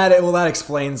 that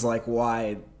explains like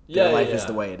why their life is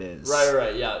the way it is.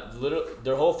 Right. Yeah, literally,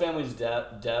 their whole family's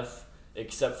deaf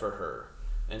except for her,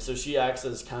 and so she acts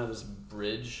as kind of this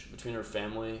bridge between her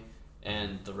family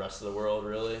and the rest of the world,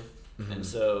 really. Mm-hmm. And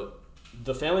so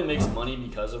the family makes money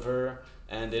because of her,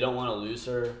 and they don't want to lose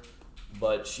her,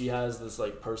 but she has this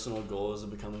like personal goals of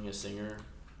becoming a singer,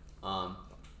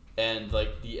 and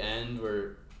like the end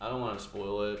where I don't want to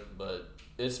spoil it, but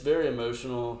it's very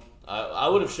emotional. I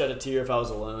would have shed a tear if I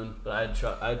was alone, but I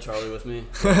had Charlie with me.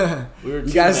 We were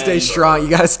you gotta stay strong. You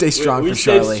gotta stay strong for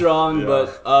Charlie. We stayed strong,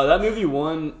 but that movie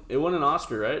won an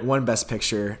Oscar, right? Won Best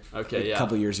Picture. Okay, a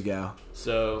couple years ago.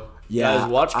 So yeah, guys,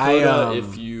 watch Coda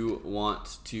if you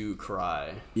want to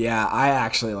cry. Yeah, I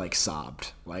actually like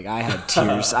sobbed. Like I had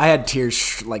tears. I had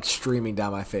tears like streaming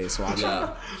down my face watching it.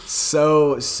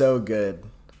 So good.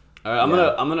 All right,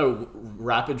 I'm gonna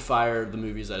rapid fire the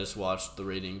movies I just watched. The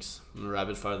ratings. I'm gonna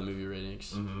rapid fire the movie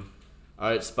ratings. Mm-hmm. All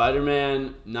right,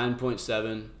 Spider-Man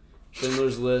 9.7,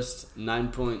 Schindler's List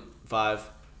 9.5.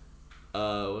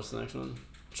 What's the next one?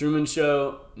 Truman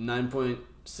Show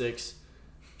 9.6.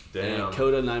 Damn. And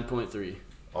Coda 9.3.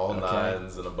 All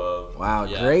nines and above. Wow,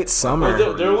 Yeah. great summer.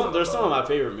 They're some of my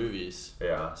favorite movies.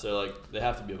 Yeah. So like they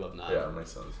have to be above 9. Yeah, it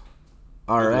makes sense.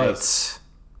 All right,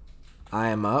 I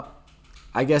am up.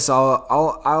 I guess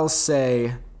I'll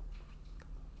say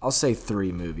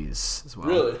 3 movies as well.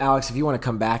 Really? Alex, if you want to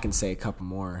come back and say a couple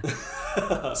more,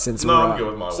 since I'm good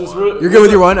with my one. You're good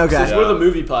with your one? Okay. Since we're the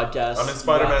movie podcast. I mean,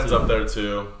 Spider-Man's up there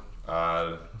too.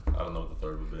 I don't know what the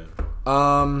third would be.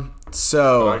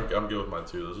 So I'm good with mine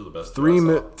too. Those are the best.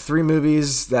 Three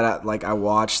movies that I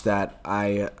watched that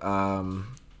I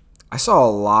saw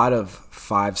a lot of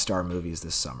 5-star movies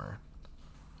this summer.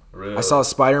 Really? I saw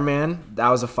Spider-Man. That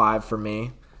was a 5 for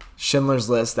me. Schindler's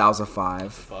List. That was a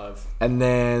 5. 5. And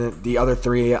then the other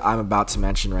 3 I'm about to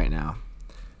mention right now.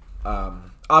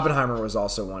 Oppenheimer was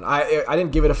also one. I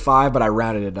didn't give it a 5, but I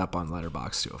rounded it up on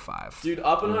Letterboxd to a 5. Dude,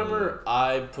 Oppenheimer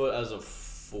I put as a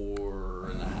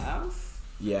 4.5.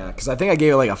 Yeah, because I think I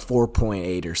gave it like a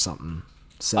 4.8 or something.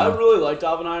 So I really liked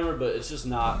Oppenheimer, but it's just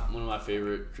not one of my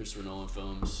favorite Christopher Nolan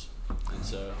films. And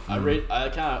so I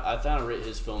kind of rate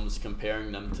his films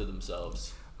comparing them to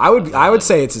themselves. I would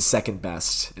say it's his second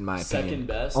best in my opinion. Second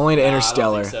best? Only to Nah,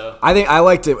 Interstellar. I don't think so. I think I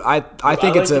liked it. I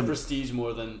think it's the Prestige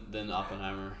more than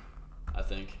Oppenheimer. I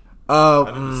think. I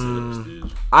didn't see the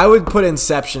Prestige. I would put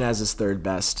Inception as his third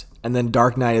best, and then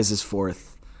Dark Knight as his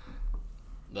fourth.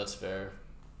 That's fair.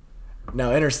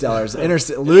 No, Interstellar's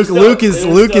Luke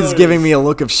is giving me a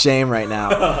look of shame right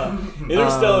now.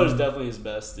 Interstellar is definitely his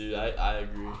best, dude. I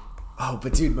agree. Oh,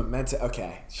 but dude, Memento.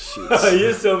 Okay, shoot. He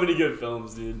has so many good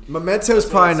films, dude. Memento's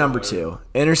probably number 2.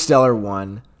 Interstellar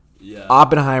 1. Yeah.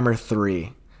 Oppenheimer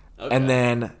 3. Okay. And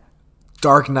then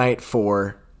Dark Knight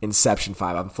 4. Inception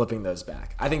 5. I'm flipping those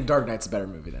back. I think Dark Knight's a better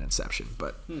movie than Inception,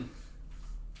 but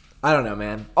I don't know,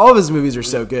 man. All of his movies are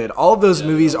so good. All of those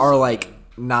movies are like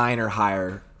 9 or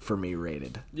higher for me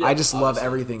rated. Yeah, I just love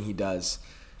everything he does.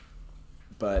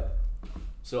 But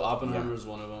so Oppenheimer is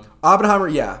one of them. Oppenheimer,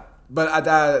 yeah. But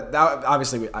that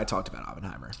obviously I talked about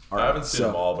Oppenheimer. I haven't seen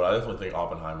them all, but I definitely think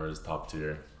Oppenheimer is top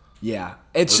tier. Yeah,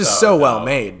 it's just so well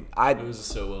made. It was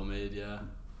so well made, yeah.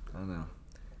 I don't know.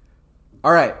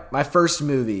 All right, my first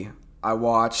movie I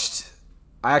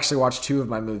actually watched 2 of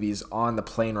my movies on the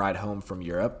plane ride home from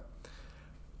Europe.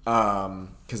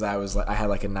 Because I had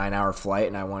like a 9-hour flight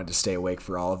and I wanted to stay awake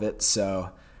for all of it.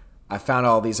 So I found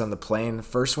all these on the plane. The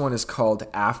first one is called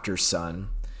After Sun.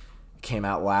 It came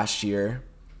out last year,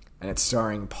 and it's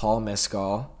starring Paul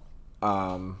Mescal.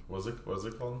 What's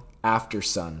it called? After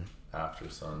Sun. After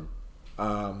Sun.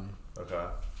 Okay.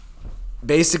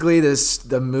 Basically,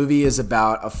 the movie is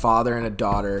about a father and a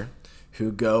daughter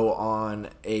who go on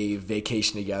a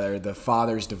vacation together. The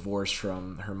father's divorced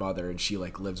from her mother, and she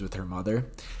like lives with her mother.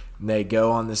 And they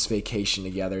go on this vacation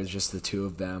together, just the 2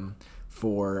 of them,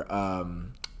 for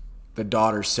the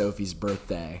daughter Sophie's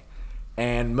birthday.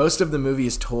 And most of the movie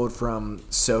is told from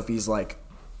Sophie's like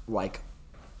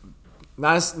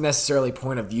not necessarily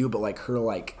point of view, but like her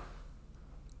like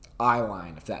eye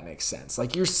line, if that makes sense.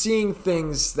 Like you're seeing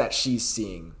things that she's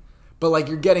seeing, but like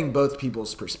you're getting both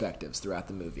people's perspectives throughout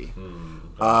the movie.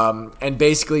 And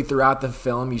basically throughout the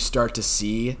film, you start to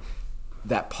see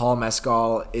that Paul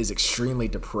Mescal is extremely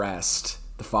depressed,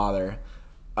 the father,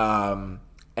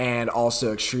 and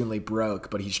also extremely broke,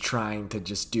 but he's trying to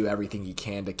just do everything he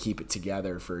can to keep it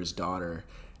together for his daughter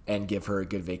and give her a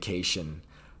good vacation.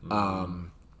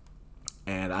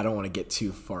 And I don't want to get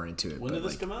too far into it. When did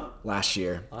this come out? Last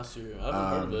year. I haven't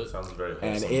heard of it. Sounds very wholesome.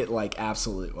 And it like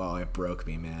absolutely, it broke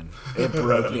me, man. It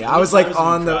broke me. I was like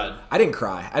on the. I didn't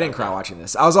cry. I didn't cry watching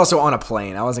this. I was also on a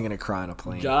plane. I wasn't gonna cry on a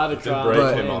plane. Gotta cry.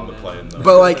 Break him on the plane though.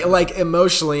 But like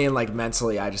emotionally and like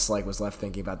mentally, I just like was left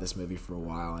thinking about this movie for a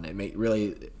while, and it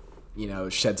really,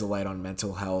 sheds a light on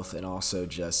mental health and also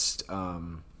just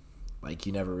like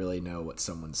you never really know what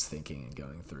someone's thinking and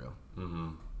going through.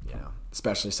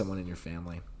 Especially someone in your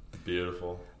family.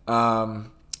 Beautiful.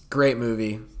 Great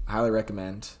movie. Highly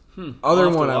recommend. Other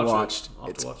one I watched.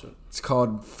 It's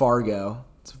called Fargo.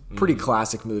 It's a pretty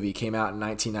classic movie. Came out in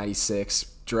 1996.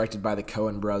 Directed by the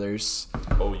Coen brothers.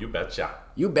 Oh, you betcha.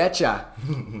 You betcha.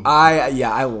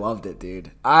 I loved it,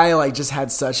 dude. I like just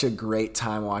had such a great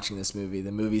time watching this movie.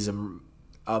 The movie's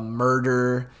a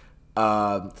murder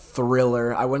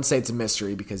thriller. I wouldn't say it's a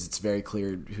mystery because it's very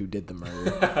clear who did the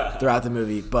murder throughout the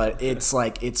movie, but it's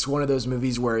one of those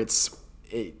movies where it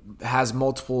has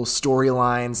multiple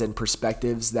storylines and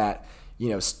perspectives that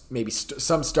maybe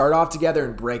some start off together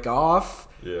and break off,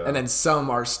 and then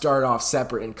some start off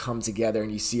separate and come together,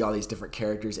 and you see all these different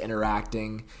characters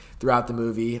interacting throughout the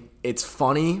movie. It's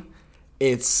funny,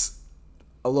 it's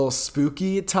a little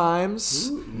spooky at times,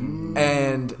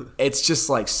 and it's just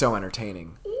like so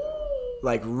entertaining.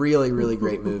 Like really, really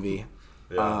great movie.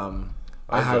 Yeah.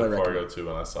 I highly enjoyed recommend. Fargo too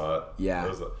when I saw it.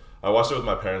 Yeah. I watched it with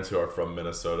my parents who are from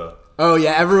Minnesota. Oh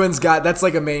yeah, everyone's got that's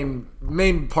like a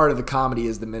main part of the comedy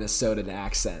is the Minnesotan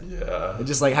accent. Yeah. And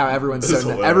just like how everyone's It's so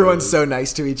hilarious. everyone's so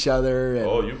nice to each other. And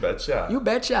Oh, you betcha. you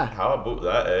betcha. How about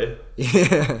that, eh?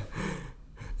 Yeah.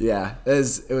 Yeah.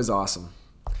 It was awesome.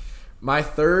 My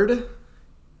third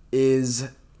is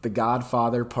The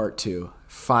Godfather Part 2.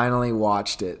 Finally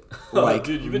watched it. Like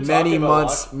Dude, you've been many talking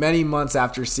about many months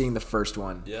after seeing the first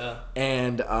one. Yeah.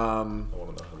 And I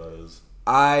want to know how that is.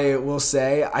 I will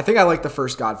say I think I like the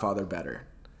first Godfather better.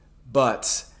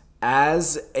 But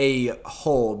as a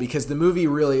whole, because the movies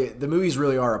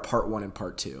really are a part 1 and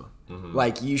part 2.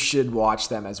 Like you should watch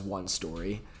them as one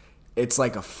story. It's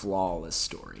like a flawless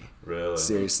story. Really?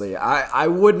 Seriously. I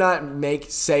would not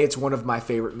say it's one of my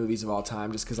favorite movies of all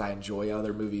time just because I enjoy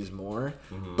other movies more.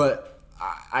 But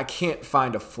I can't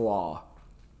find a flaw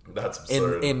That's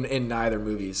absurd. in neither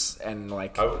movies. And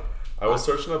like I was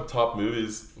searching up top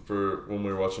movies for when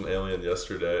we were watching Alien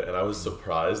yesterday, and I was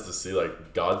surprised to see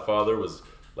like Godfather was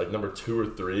like number 2 or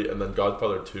 3, and then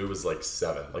Godfather 2 was like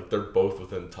 7. Like they're both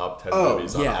within top 10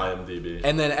 movies on IMDb.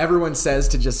 And then everyone says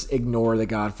to just ignore The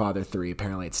Godfather 3.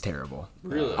 Apparently it's terrible.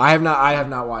 Really? I have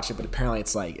not watched it, but apparently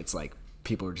it's like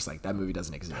people are just like that movie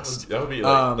doesn't exist. That would be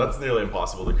like that's nearly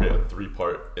impossible to create a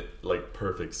 3-part like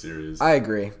perfect series. I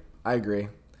agree.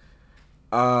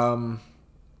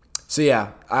 So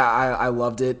yeah, I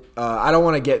loved it. I don't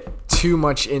want to get too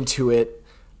much into it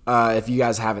if you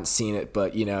guys haven't seen it,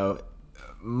 but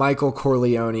Michael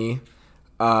Corleone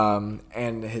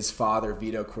and his father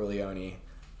Vito Corleone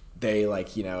they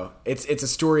it's a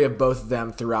story of both of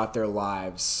them throughout their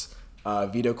lives.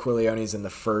 Vito Corleone's in the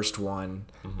first one,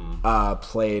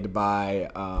 played by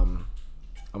oh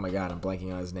my god, I'm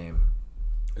blanking on his name.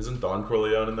 Isn't Don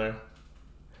Corleone in there?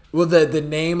 Well, the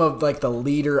name of the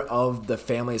leader of the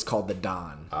family is called the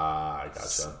Don. Ah, I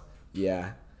gotcha.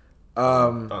 Yeah.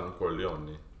 Don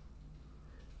Corleone.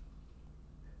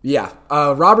 Yeah.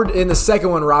 Robert in the second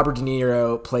one, Robert De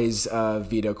Niro plays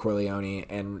Vito Corleone,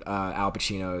 and Al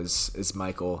Pacino is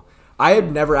Michael. I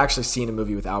had never actually seen a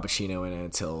movie with Al Pacino in it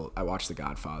until I watched The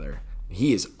Godfather.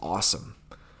 He is awesome.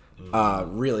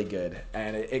 Really good.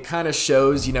 And it kind of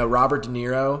shows, Robert De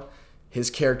Niro, his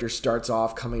character starts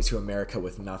off coming to America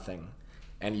with nothing.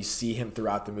 And you see him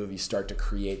throughout the movie start to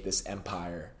create this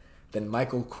empire. Then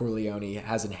Michael Corleone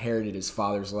has inherited his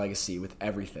father's legacy with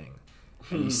everything.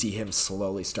 And you see him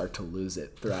slowly start to lose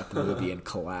it throughout the movie and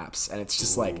collapse. And it's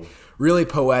just really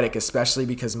poetic, especially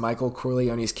because Michael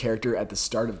Corleone's character at the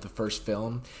start of the first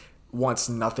film wants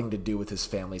nothing to do with his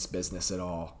family's business at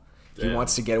all. Damn. He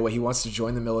wants to get away. He wants to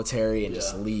join the military and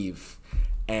just leave.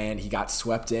 And he got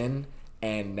swept in,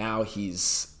 and now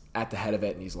he's at the head of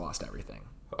it, and he's lost everything.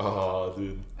 Oh,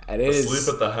 dude. And it is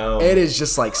Asleep at the helm. It is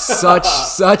just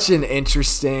such an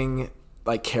interesting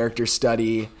character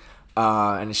study.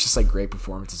 And it's just great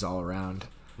performances all around.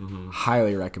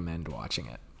 Highly recommend watching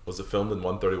it. Was it filmed in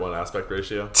 1:31 aspect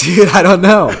ratio? Dude, I don't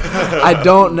know.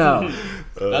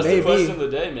 That's Maybe. the question of the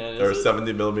day, man. Or a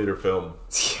 70mm film?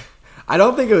 I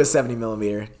don't think it was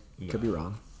 70mm. Could be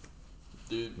wrong.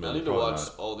 Dude, No, I need to probably watch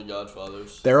not. all the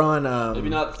Godfathers. They're on. Maybe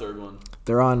not the third one.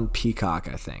 They're on Peacock,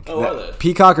 I think. Oh, are they?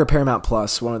 Peacock or Paramount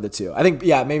Plus, one of the two. I think.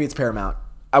 Yeah, maybe it's Paramount.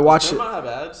 I watched Does it. Paramount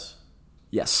have ads?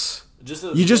 Yes.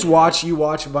 You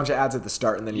watch a bunch of ads at the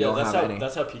start, and then you don't have any.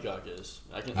 That's how Peacock is.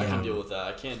 I can deal with that.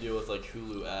 I can't deal with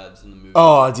Hulu ads in the movie.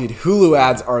 Oh, dude, Hulu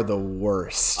ads are the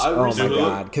worst. Oh my recently-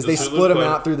 god, because Does they Hulu split them play-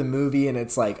 out through the movie, and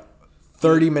it's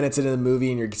 30 minutes into the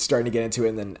movie, and you're starting to get into it,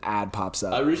 and then an ad pops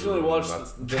up. I recently watched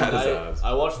that is ads.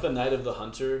 I watched The Night of the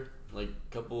Hunter a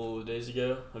couple of days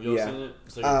ago. Have you all seen it?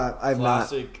 It's I've not.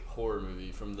 classic horror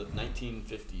movie from the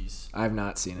 1950s. I have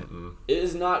not seen it. It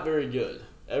is not very good.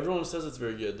 Everyone says it's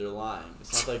very good. They're lying.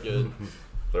 It's not that good.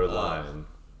 They're lying.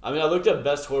 I mean, I looked at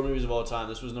best horror movies of all time.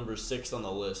 This was number 6 on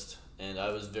the list, and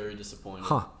I was very disappointed.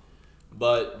 Huh.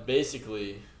 But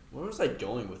basically, where was I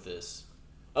going with this?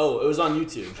 Oh, it was on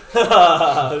YouTube.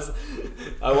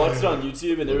 I watched it on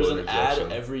YouTube, and there was an ad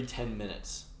every 10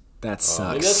 minutes. That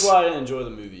sucks. Maybe that's why I didn't enjoy the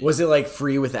movie. Was it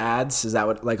free with ads? Is that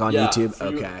what on YouTube? free-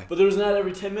 Okay. But there was an ad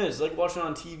every 10 minutes. It's like watching it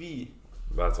on TV.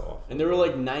 That's awful. And there were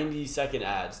 90-second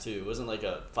ads too. It wasn't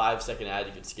a 5-second ad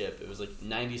you could skip. It was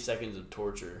 90 seconds of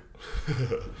torture.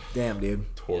 Damn,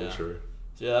 dude. Torture.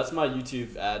 So yeah, that's my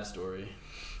YouTube ad story.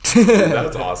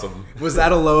 That's awesome. Was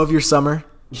that a low of your summer?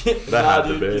 That had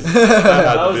to be. That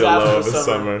had to be a low of the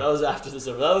summer. That was after the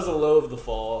summer. That was a low of the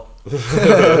fall. Low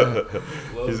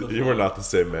of the You fall. were not the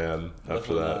same man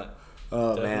after Definitely that. not.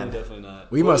 Oh, man. Definitely not.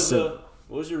 We What must was, have-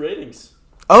 What was your ratings?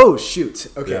 Oh, shoot.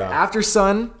 Okay. Yeah. After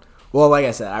Sun, well, like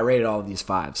I said, I rated all of these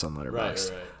 5s on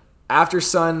Letterboxd. Right. After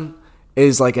Sun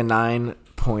is a 9.8,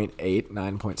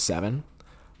 9.7.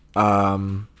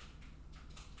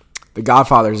 The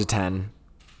Godfather is a 10.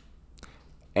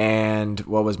 And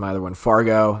what was my other one?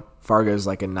 Fargo. Fargo's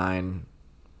a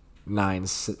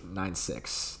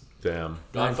 9.6. Damn.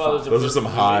 Godfather's a Those are some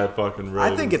perfect high movie. fucking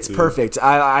ratings. I think it's dude. perfect.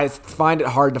 I find it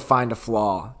hard to find a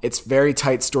flaw. It's very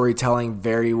tight storytelling,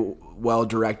 very well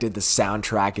directed. The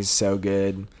soundtrack is so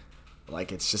good.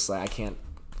 It's just I can't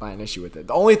find an issue with it.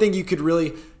 The only thing you could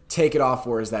really take it off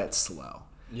for is that it's slow.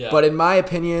 Yeah. But in my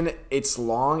opinion, it's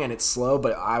long and it's slow,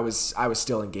 but I was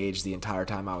still engaged the entire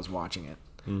time I was watching it.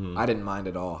 Mm-hmm. I didn't mind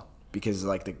at all because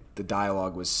the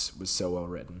dialogue was so well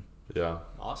written. Yeah.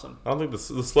 Awesome. I don't think the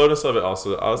slowness of it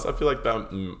also. I feel like that.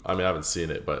 I mean, I haven't seen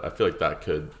it, but I feel like that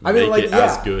could I mean, make it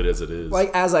as yeah. good as it is.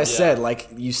 As I said,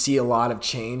 you see a lot of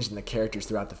change in the characters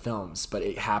throughout the films, but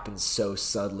it happens so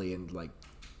subtly and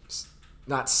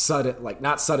not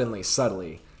suddenly,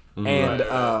 subtly, and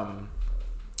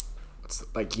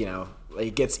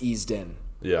it gets eased in.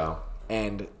 Yeah.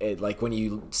 And it when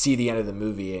you see the end of the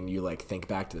movie and you think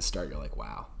back to the start, you're like,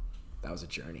 wow, that was a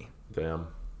journey. Damn.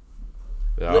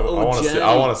 Yeah, Little I want to see. Jenny.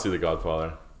 I want to see The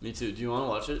Godfather. Me too. Do you want to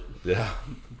watch it? Yeah.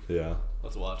 Yeah.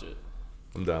 Let's watch it.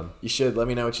 I'm down. You should let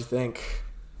me know what you think.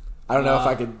 I don't know if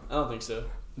I could I don't think so.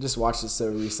 just watch this so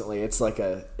recently. It's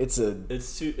It's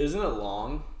too. Isn't it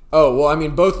long? oh well, I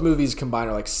mean both movies combined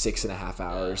are 6.5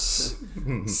 hours.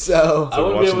 So I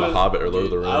wouldn't be watching able The to- Hobbit or Lord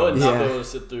of the dude, I would Rings. not be Yeah. able to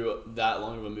sit through that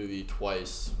long of a movie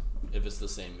twice if it's the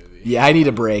same movie. yeah, I need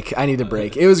a break.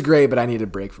 It was great, but I need a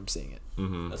break from seeing it.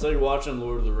 That's like watching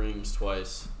Lord of the Rings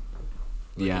twice.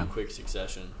 Yeah. in quick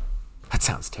succession. That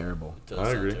sounds terrible. It does I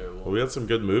sound agree. terrible. Well, we had some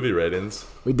good movie ratings.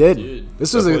 We did. Dude.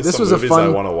 This was Definitely a movies fun. I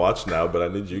want to watch now, but I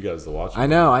need you guys to watch. I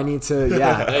know. I need to.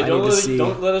 Yeah. Hey, I need to see.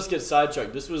 don't let us get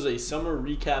sidetracked. This was a summer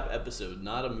recap episode,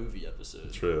 not a movie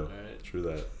episode. True. All right? True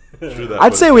that. True that.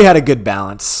 I'd say we had a good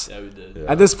balance. Yeah, we did.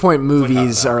 Yeah. At this point,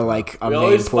 movies are like a We main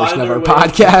always portion find of our our way-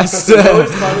 podcast. We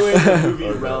always find a way in the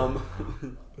movie realm.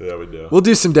 Yeah, we do. We'll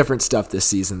do some different stuff this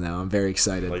season, though. I'm very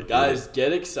excited. Like Guys,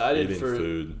 get excited eating for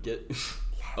food.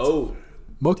 Oh, dude,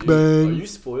 Mukbang. are you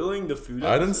spoiling the food?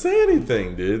 I didn't say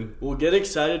anything, dude. We'll get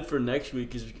excited for next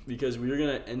week because we're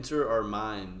gonna enter our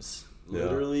minds, Yeah.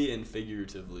 literally and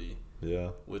figuratively, Yeah.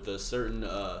 with a certain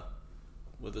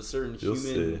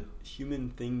You'll human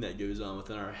thing that goes on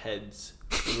within our heads.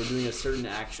 And we're doing a certain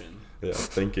action. Yeah.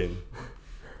 Thinking.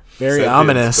 Very Sentient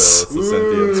ominous. spell. It's a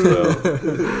sentient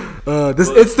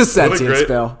spell. It's the sentient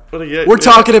spell. We're We're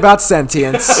talking about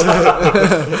sentience. Of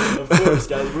course,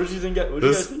 guys. What do you think? What do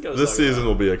you guys think I was This talking season about?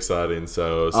 will be exciting,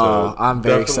 so I'm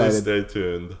very definitely excited. stay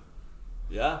tuned.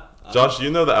 Yeah. Josh,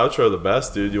 you know the outro the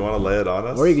best, dude. You want to lay it on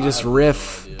us? Or you can just I have no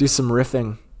riff, idea. do some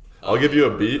riffing. I'll give you a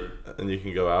whatever. beat, and you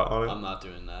can go out on it. I'm not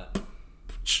doing that.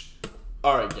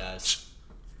 All right, guys.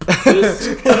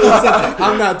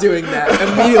 I'm not doing that.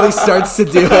 Immediately starts to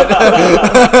do it.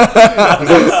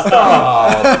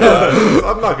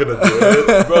 I'm not gonna do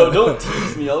it. Bro, don't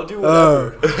tease me. I'll do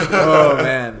whatever. Oh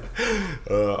man,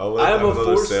 I'll I am a another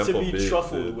force to sample be beat,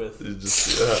 truffled dude. with. You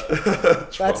just,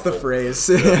 that's the Truffle. phrase.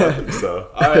 Yeah, I think so.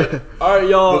 All right,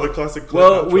 y'all. Well, the classic clip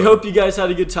Well, we outro. hope you guys had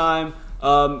a good time.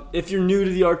 If you're new to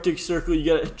the Arctic Circle, you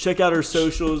gotta check out our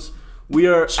socials. We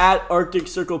are at Arctic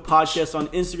Circle Podcast on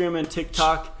Instagram and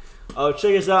TikTok.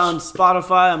 Check us out on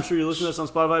Spotify. I'm sure you're listening to us on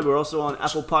Spotify, but we're also on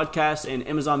Apple Podcasts and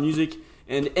Amazon Music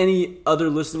and any other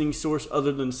listening source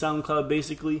other than SoundCloud,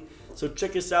 basically. So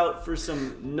check us out for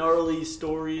some gnarly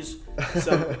stories,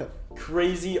 some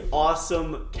crazy,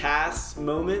 awesome cast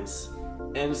moments,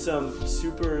 and some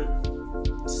super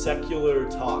secular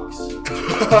talks.